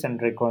Middle East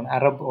centric or an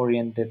Arab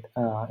oriented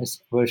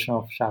version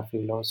of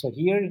Shafi law. So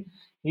here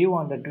he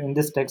wanted to, in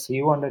this text,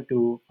 he wanted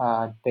to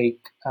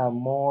take a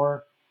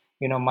more,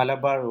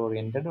 Malabar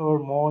oriented or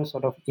more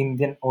sort of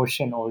Indian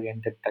Ocean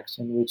oriented text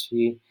in which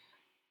he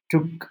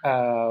took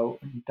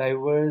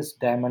diverse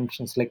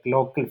dimensions like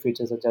local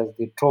features such as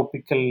the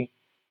tropical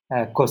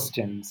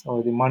questions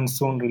or the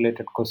monsoon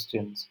related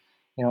questions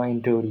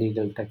into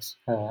legal text.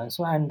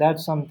 And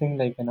that's something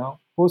like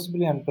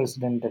possibly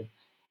unprecedented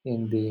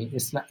in the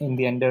in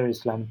the entire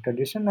Islamic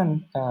tradition,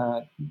 and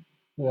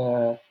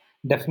uh,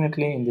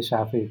 definitely in the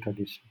Shafi'i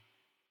tradition.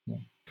 Yeah.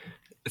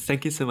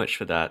 Thank you so much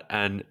for that.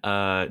 And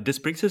this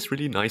brings us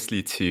really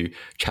nicely to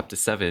chapter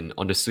 7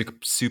 on the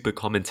super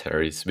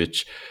commentaries,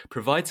 which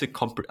provides a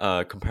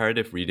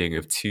comparative reading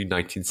of two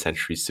 19th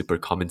century super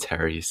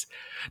commentaries.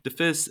 The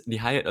first,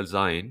 Nihayat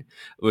al-Zain,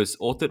 was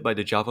authored by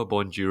the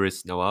Java-born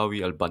jurist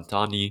Nawawi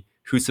al-Bantani,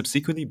 who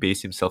subsequently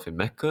based himself in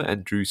Mecca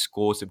and drew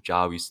scores of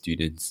Jawi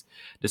students.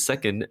 The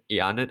second,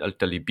 I'anat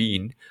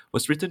al-Talibin,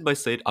 was written by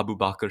Sayyid Abu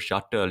Bakr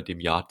Shatta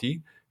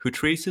al-Dimyati, who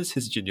traces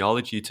his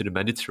genealogy to the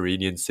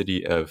Mediterranean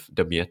city of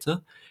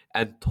Damietta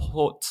and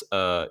taught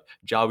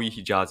Jawi,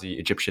 Hijazi,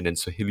 Egyptian, and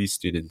Swahili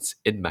students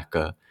in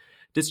Mecca.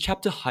 This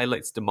chapter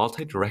highlights the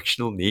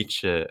multi-directional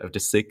nature of the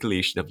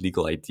circulation of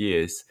legal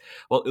ideas,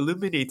 while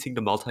illuminating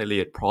the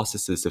multi-layered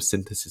processes of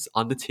synthesis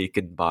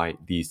undertaken by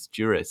these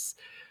jurists.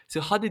 So,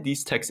 how did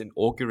these texts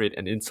inaugurate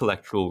an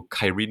intellectual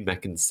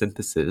Cairene-Meccan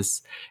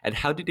synthesis, and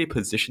how did they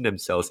position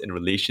themselves in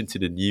relation to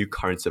the new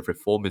currents of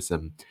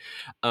reformism?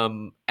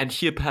 And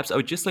here, perhaps, I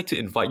would just like to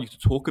invite you to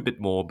talk a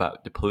bit more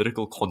about the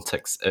political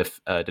context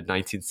of the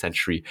 19th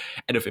century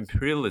and of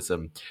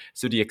imperialism.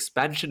 So, the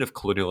expansion of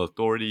colonial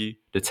authority,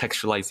 the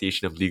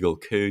textualization of legal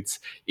codes,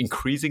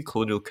 increasing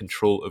colonial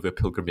control over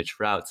pilgrimage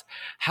routes.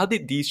 How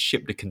did these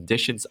shape the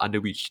conditions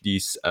under which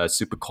these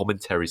super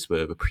commentaries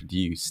were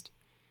produced?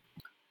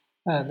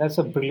 That's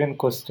a brilliant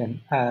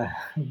question.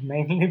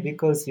 Mainly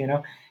because in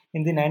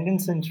the 19th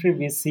century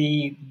we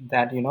see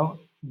that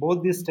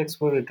both these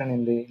texts were written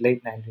in the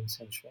late 19th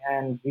century,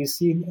 and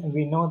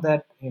we know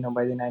that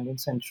by the 19th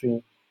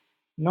century,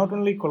 not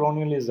only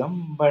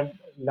colonialism but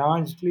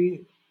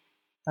largely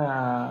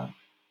uh,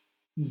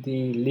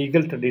 the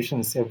legal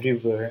traditions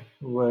everywhere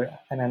were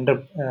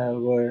under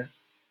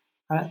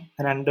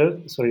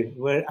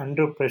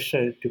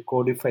pressure to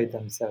codify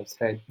themselves.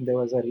 Right, there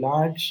was a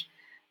large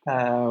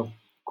uh,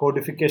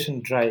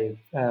 codification drive,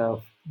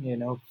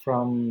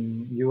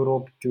 from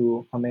Europe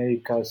to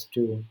Americas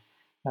to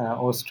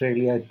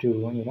Australia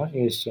to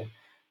Asia.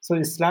 So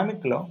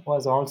Islamic law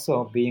was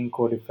also being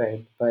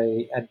codified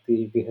by at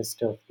the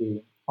behest of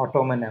the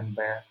Ottoman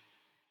Empire,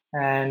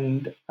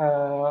 and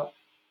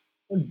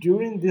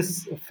during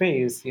this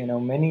phase,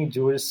 many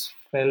Jews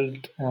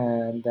felt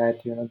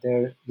that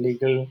their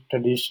legal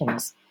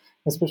traditions,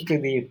 especially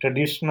the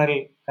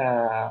traditional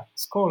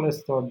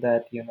scholars, thought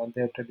that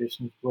their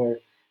traditions were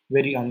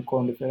very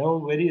uncodified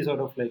or very sort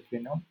of like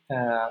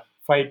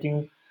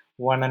fighting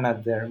one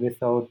another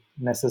without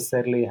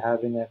necessarily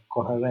having a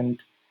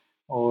coherent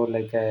or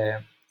like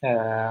a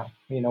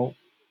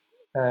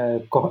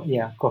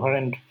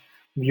coherent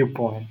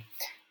viewpoint.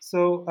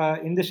 So,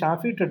 in the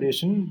Shafi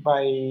tradition,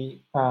 by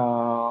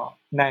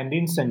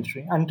 19th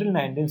century, until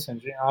 19th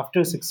century,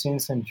 after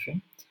 16th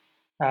century,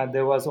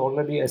 there was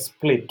already a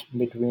split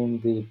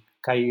between the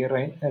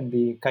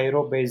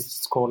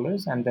Cairo-based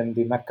scholars and then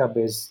the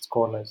Mecca-based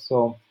scholars.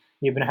 So,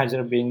 Ibn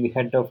Hajar being the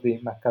head of the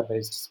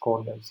Mecca-based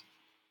scholars,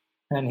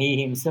 and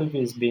he himself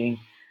is being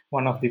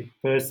one of the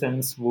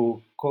persons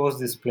who caused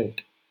the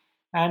split,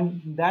 and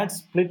that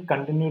split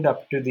continued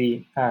up to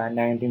the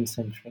 19th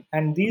century.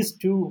 And these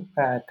two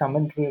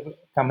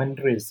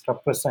commentaries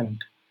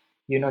represent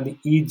the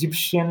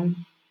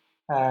Egyptian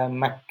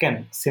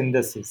Meccan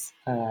synthesis.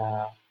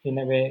 In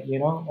a way,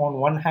 on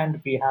one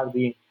hand we have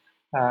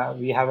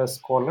a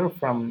scholar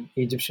from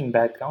Egyptian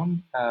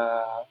background,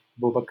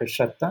 Bubakar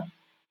Shatta,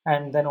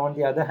 and then on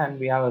the other hand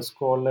we have a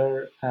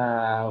scholar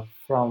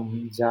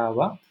from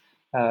Java,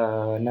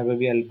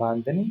 Nawawi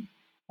al-Bandani,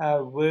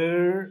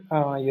 where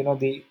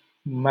the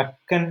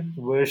Meccan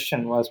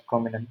version was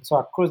prominent. So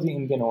across the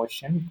Indian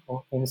Ocean,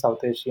 in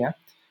South Asia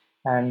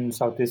and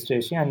Southeast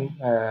Asia, and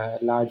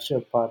larger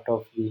part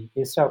of the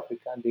East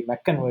Africa, the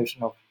Meccan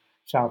version of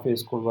Shafi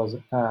school was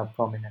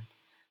prominent.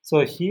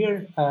 So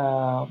here,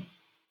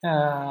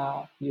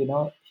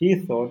 he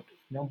thought,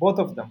 both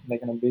of them,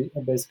 like,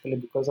 basically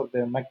because of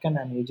the Meccan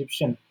and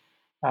Egyptian,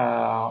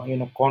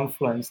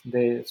 confluence,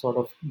 they sort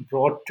of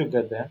brought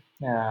together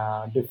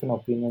different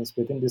opinions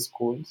within the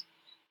schools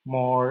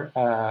more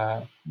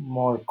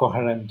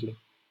coherently.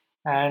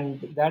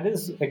 And that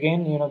is,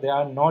 again, they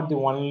are not the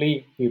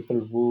only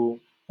people who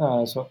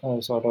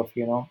sort of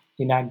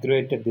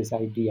inaugurated this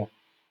idea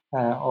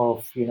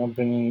of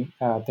bringing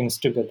things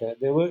together.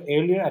 There were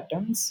earlier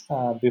attempts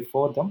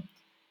before them,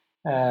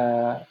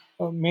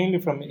 mainly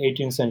from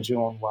 18th century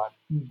onward.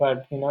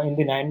 But in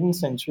the 19th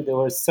century, there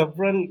were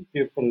several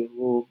people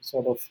who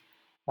sort of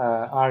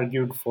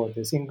argued for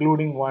this,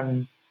 including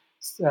one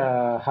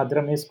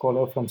Hadrami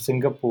scholar from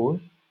Singapore,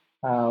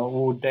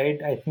 who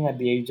died, I think, at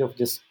the age of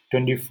just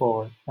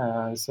 24.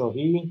 So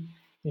he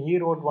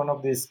wrote one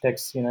of these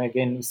texts,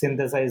 again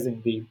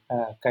synthesizing the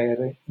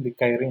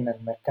Cairene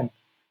and Meccan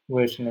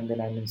version in the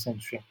 19th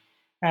century.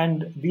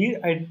 And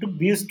I took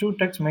these two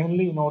texts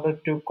mainly in order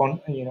to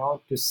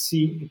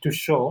to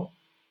show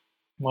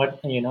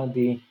what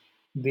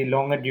the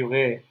longue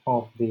durée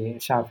of the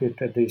Shafi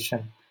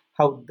tradition,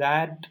 how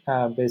that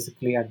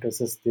basically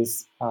addresses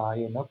this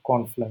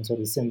confluence or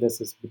the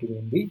synthesis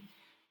between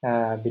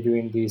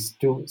these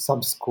two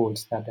sub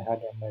schools that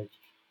had emerged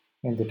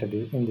in the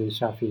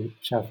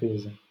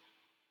Shafiism.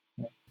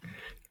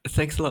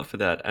 Thanks a lot for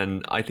that.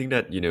 And I think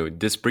that,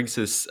 this brings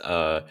us,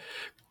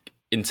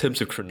 in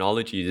terms of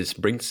chronology, this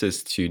brings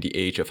us to the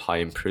age of high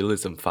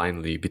imperialism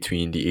finally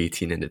between the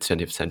 18th and the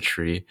 20th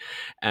century.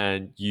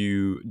 And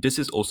this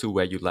is also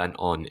where you land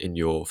on in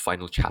your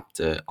final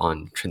chapter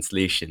on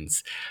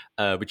translations,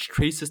 which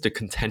traces the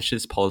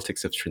contentious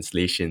politics of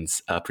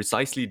translations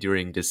precisely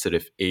during this sort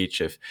of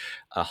age of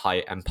high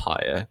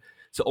empire.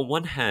 So on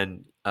one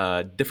hand,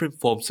 different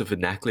forms of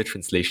vernacular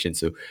translation,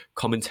 so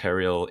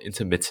commentarial,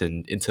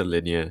 intermittent,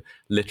 interlinear,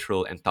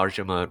 literal, and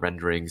tarjama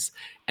renderings,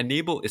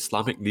 enable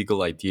Islamic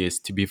legal ideas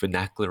to be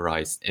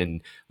vernacularized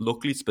in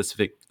locally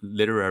specific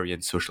literary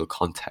and social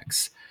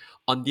contexts.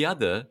 On the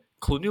other,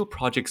 colonial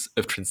projects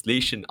of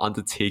translation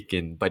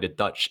undertaken by the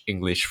Dutch,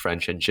 English,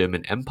 French, and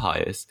German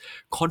empires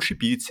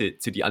contributed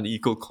to the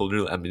unequal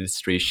colonial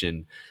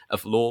administration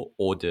of law,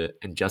 order,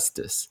 and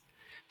justice.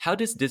 How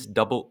does this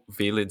double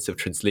valence of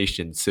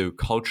translation, so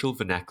cultural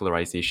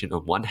vernacularization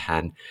on one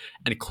hand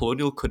and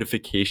colonial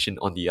codification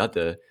on the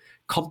other,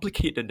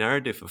 complicate the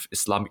narrative of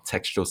Islamic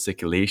textual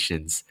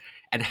circulations?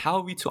 And how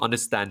are we to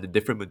understand the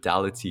different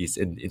modalities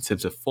in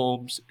terms of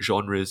forms,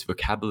 genres,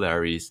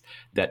 vocabularies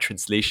that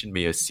translation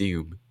may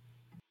assume?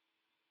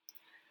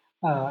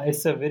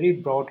 It's a very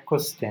broad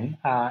question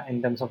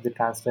in terms of the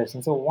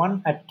translation. So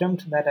one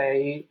attempt that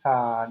I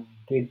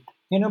did,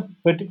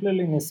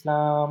 particularly in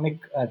Islamic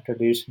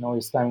tradition or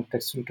Islamic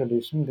textual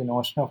tradition, the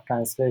notion of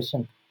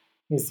translation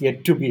is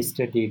yet to be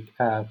studied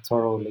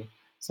thoroughly.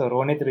 So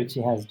Ronit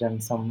Ricci has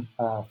done some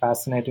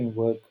fascinating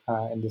work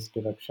in this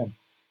direction.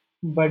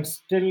 But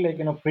still, like,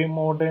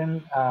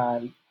 pre-modern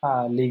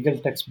legal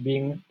text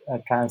being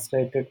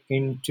translated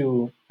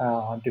into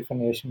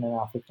different Asian and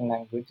African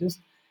languages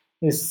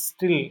is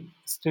still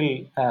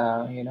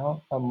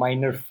a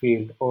minor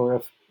field,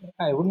 or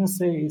I wouldn't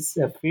say it's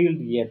a field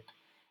yet.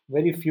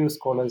 Very few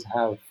scholars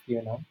have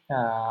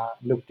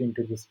looked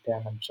into this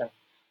dimension.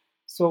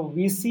 So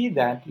we see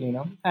that,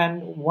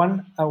 and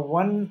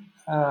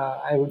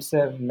I would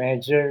say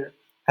major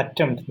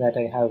attempt that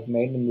I have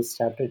made in this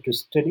chapter to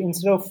study,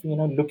 instead of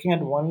looking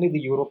at only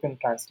the European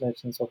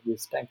translations of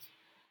these texts,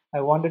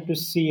 I wanted to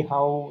see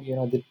how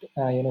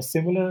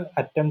similar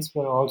attempts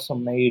were also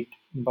made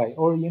by,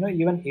 or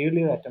even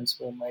earlier attempts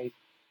were made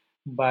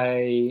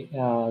by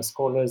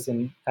scholars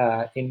in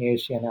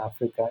Asia and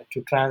Africa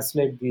to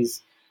translate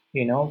these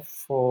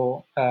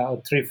four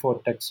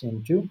texts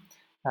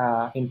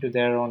into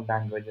their own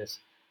languages.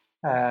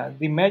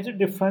 The major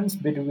difference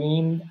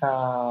between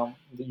the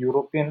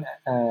European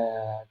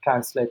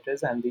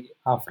translators and the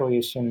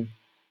Afro-Asian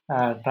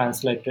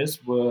translators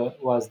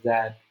was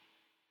that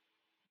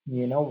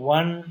the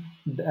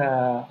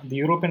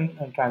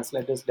European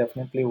translators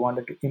definitely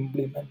wanted to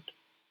implement,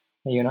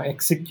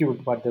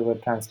 execute what they were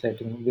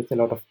translating with a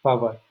lot of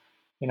power,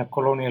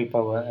 colonial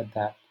power at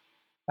that.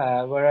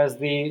 Whereas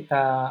the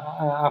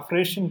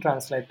Afro-Asian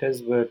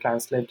translators were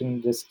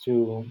translating just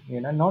to,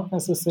 not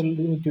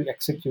necessarily to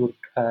execute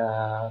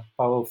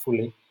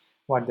powerfully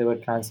what they were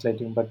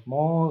translating, but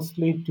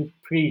mostly to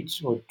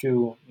preach or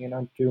to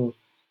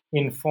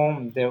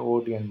inform their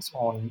audience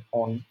on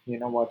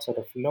what sort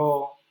of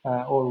law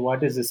or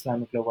what is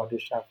Islamic law, what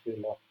is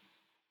Shafi'i law.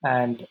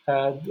 And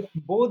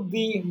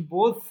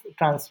both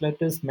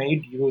translators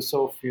made use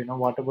of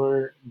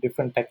whatever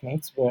different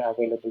techniques were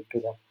available to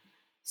them.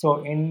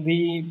 So in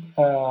the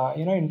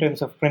in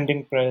terms of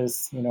printing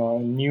press,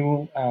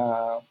 new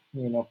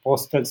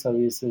postal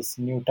services,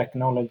 new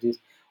technologies,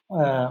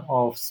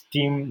 of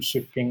steam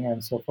shipping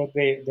and so forth.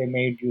 They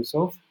made use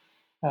of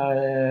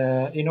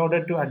in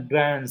order to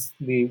advance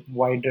the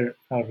wider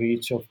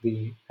reach of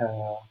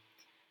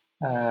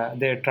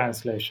their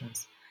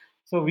translations.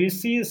 So we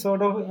see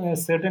sort of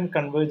certain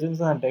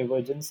convergences and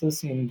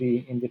divergences in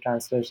the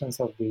translations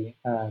of the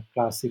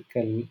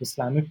classical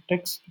Islamic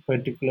text,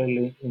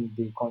 particularly in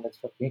the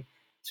context of the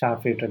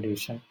Shafi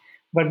tradition.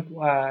 But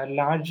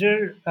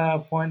larger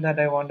point that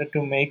I wanted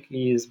to make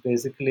is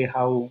basically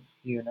how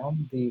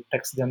the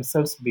texts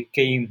themselves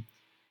became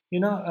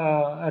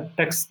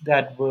texts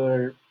that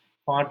were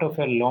part of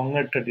a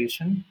longer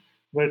tradition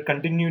were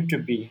continued to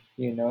be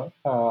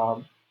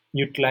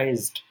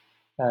utilized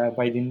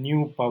by the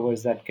new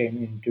powers that came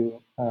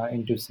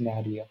into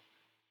scenario,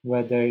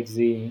 whether it's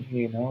the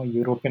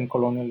European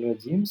colonial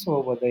regimes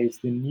or whether it's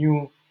the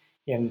new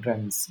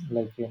entrants,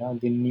 like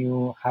the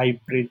new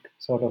hybrid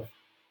sort of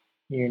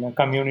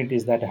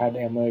communities that had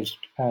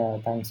emerged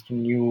thanks to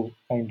new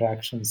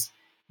interactions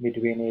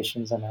between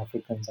Asians and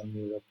Africans and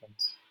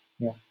Europeans.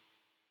 Yeah.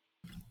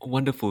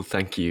 Wonderful,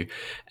 thank you.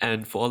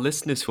 And for our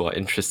listeners who are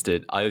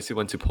interested, I also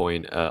want to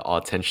point our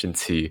attention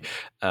to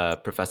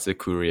Professor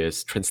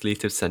Courier's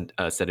Translative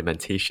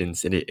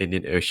Sedimentations in the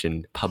Indian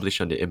Ocean,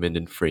 published on the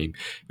Immanent Frame,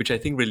 which I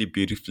think really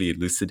beautifully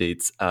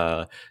elucidates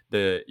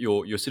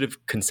your sort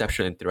of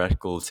conceptual and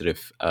theoretical sort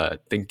of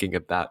thinking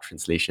about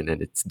translation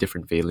and its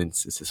different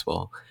valences as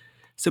well.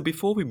 So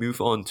before we move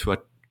on to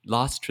our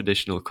last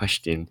traditional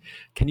question,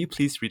 can you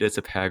please read us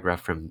a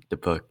paragraph from the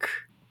book?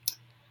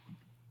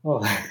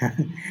 Oh,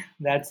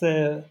 that's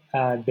a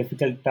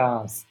difficult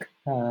task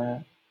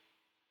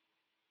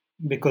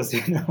because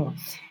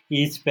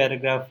each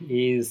paragraph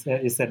is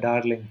a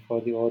darling for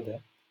the author.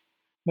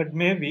 But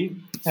maybe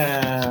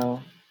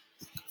in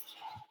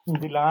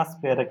the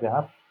last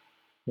paragraph,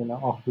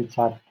 of the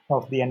chart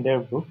of the entire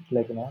book,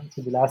 so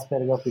the last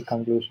paragraph, the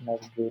conclusion, I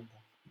would read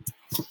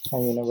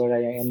that, where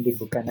I end the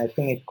book, and I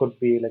think it could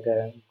be like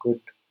a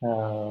good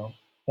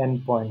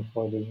end point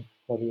for the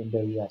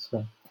interview as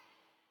well.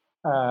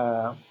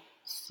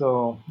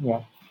 So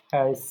yeah,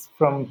 it's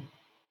from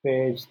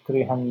page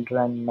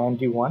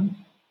 391,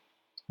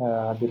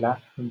 the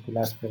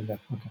last paragraph.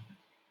 Okay.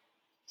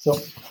 So,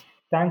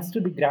 thanks to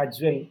the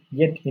gradual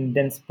yet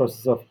intense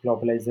process of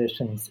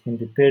globalizations in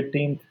the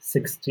 13th,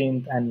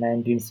 16th, and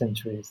 19th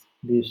centuries,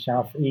 the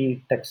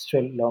Shafi'i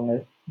textual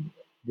langue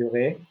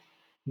durée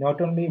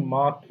not only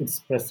marked its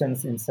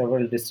presence in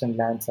several distant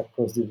lands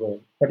across the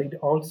world, but it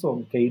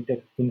also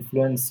guided,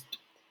 influenced,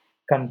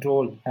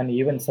 controlled, and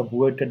even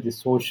subverted the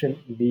social,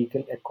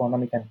 legal,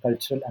 economic, and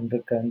cultural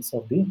undercurrents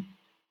of the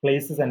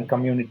places and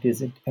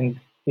communities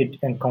it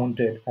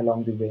encountered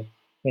along the way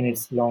in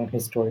its long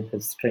historical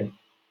stream.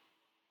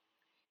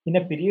 In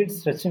a period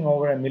stretching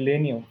over a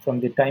millennium from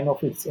the time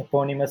of its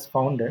eponymous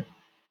founder,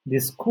 the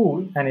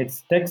school and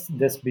its texts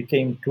thus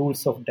became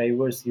tools of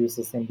diverse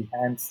uses in the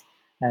hands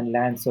and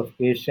lands of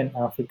Asian,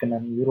 African,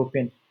 and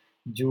European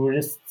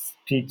jurists,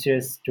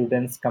 teachers,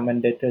 students,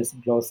 commentators,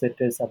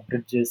 glossators,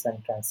 abridgers,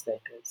 and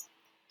translators.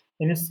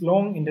 In its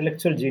long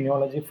intellectual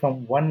genealogy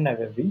from one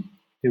Nawawi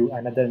to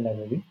another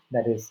Nawawi,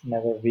 that is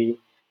Nawawi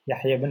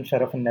Yahya bin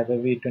Sharaf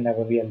al-Nawawi to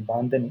Nawawi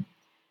al-Bandani,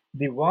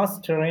 the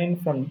vast terrain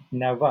from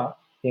Nava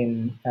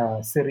in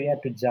Syria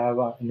to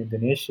Java in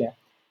Indonesia,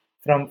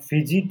 from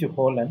Fiji to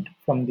Holland,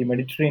 from the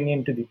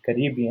Mediterranean to the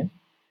Caribbean,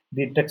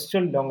 the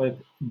textual langue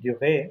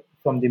durée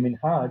from the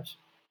Minhaj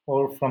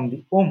or from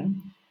the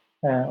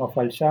of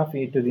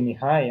Al-Shafi to the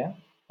Nihaya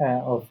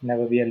of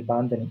Nawawi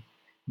al-Bandani,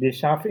 the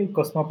Shafi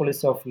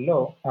cosmopolis of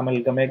law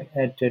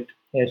amalgamated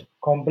a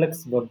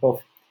complex web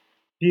of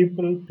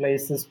people,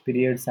 places,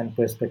 periods, and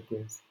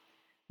perspectives.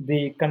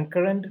 The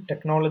concurrent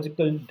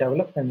technological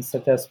developments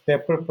such as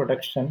paper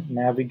production,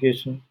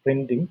 navigation,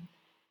 printing,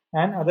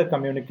 and other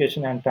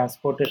communication and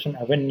transportation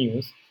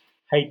avenues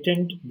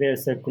heightened their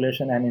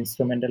circulation and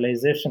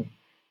instrumentalization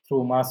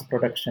through mass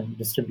production,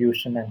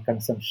 distribution, and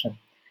consumption,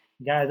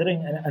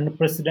 gathering an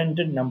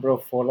unprecedented number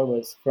of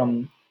followers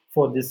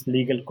for this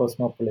legal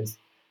cosmopolis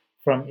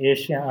from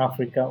Asia,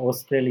 Africa,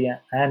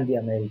 Australia, and the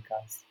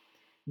Americas.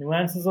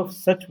 Nuances of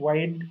such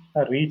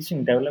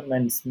wide-reaching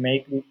developments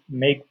make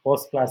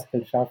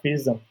post-classical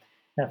Shafism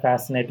a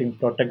fascinating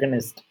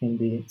protagonist in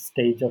the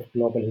stage of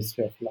global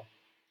history of law.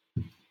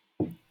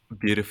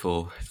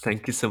 Beautiful.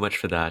 Thank you so much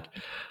for that.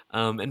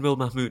 And well,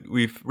 Mahmoud,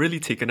 we've really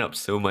taken up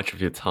so much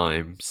of your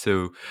time.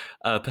 So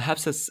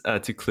perhaps as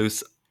to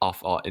close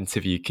off our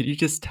interview, could you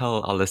just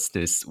tell our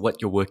listeners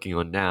what you're working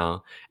on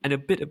now and a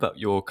bit about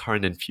your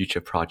current and future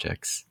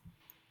projects?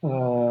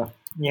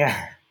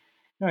 Yeah,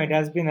 no, it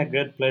has been a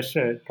great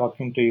pleasure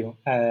talking to you.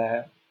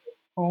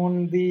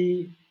 On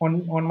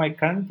my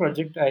current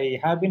project, I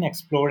have been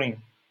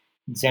exploring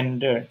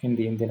gender in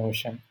the Indian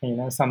Ocean.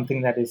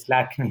 Something that is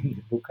lacking in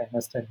the book, I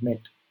must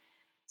admit.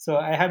 So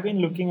I have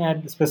been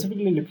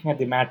specifically looking at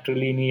the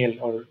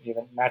matrilineal or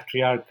even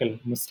matriarchal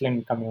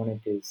Muslim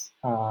communities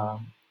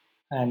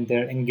and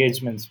their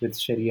engagements with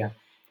Sharia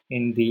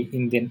in the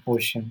Indian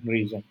Ocean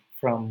region,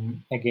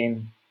 from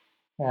again,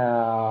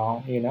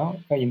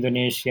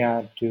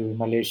 Indonesia to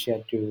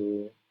Malaysia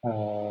to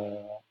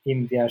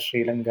India,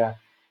 Sri Lanka,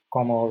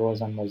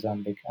 Comoros, and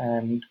Mozambique.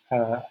 And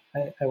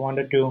I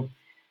wanted to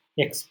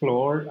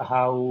explore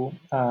how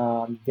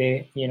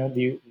the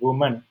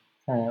woman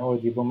or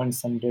the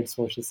woman-centered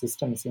social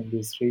systems in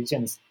these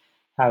regions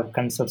have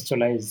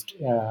conceptualized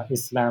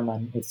Islam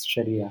and its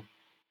Sharia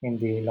in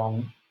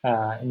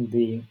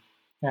the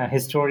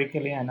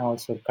historically and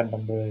also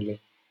contemporarily.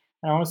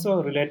 And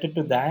also related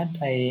to that,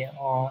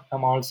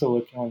 I'm also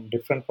working on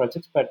different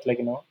projects. But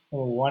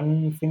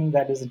one thing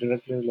that is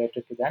directly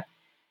related to that,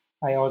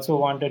 I also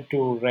wanted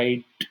to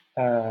write.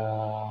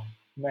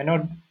 May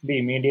not be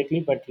immediately,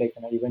 but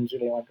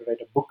eventually, I want to write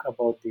a book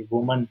about the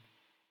women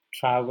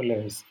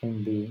travelers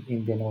in the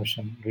Indian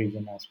Ocean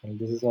region as well.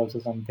 This is also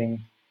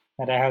something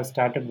that I have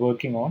started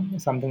working on,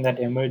 something that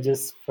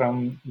emerges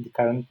from the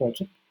current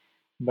project.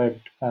 But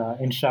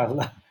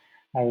inshallah,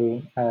 I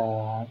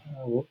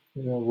will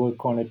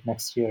work on it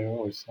next year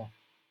or so.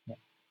 Yeah.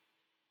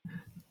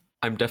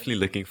 I'm definitely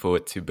looking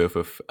forward to both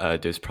of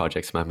those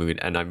projects, Mahmood,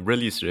 and I'm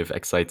really sort of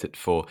excited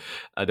for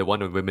the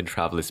one on women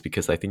travelers,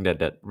 because I think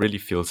that really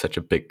fills such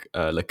a big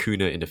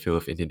lacuna in the field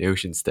of Indian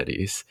Ocean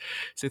studies.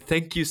 So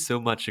thank you so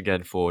much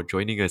again for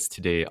joining us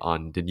today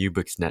on the New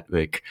Books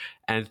Network,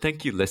 and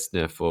thank you,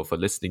 listener, for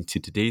listening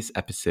to today's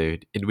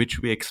episode in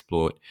which we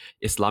explored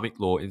Islamic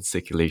Law in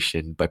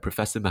Circulation by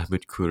Professor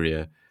Mahmood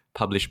Kuria,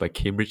 published by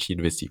Cambridge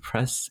University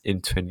Press in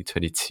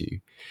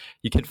 2022.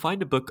 You can find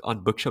the book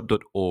on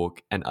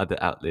bookshop.org and other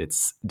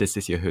outlets. This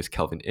is your host,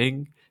 Calvin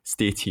Ng.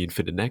 Stay tuned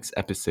for the next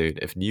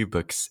episode of New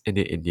Books in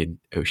the Indian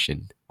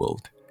Ocean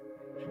World.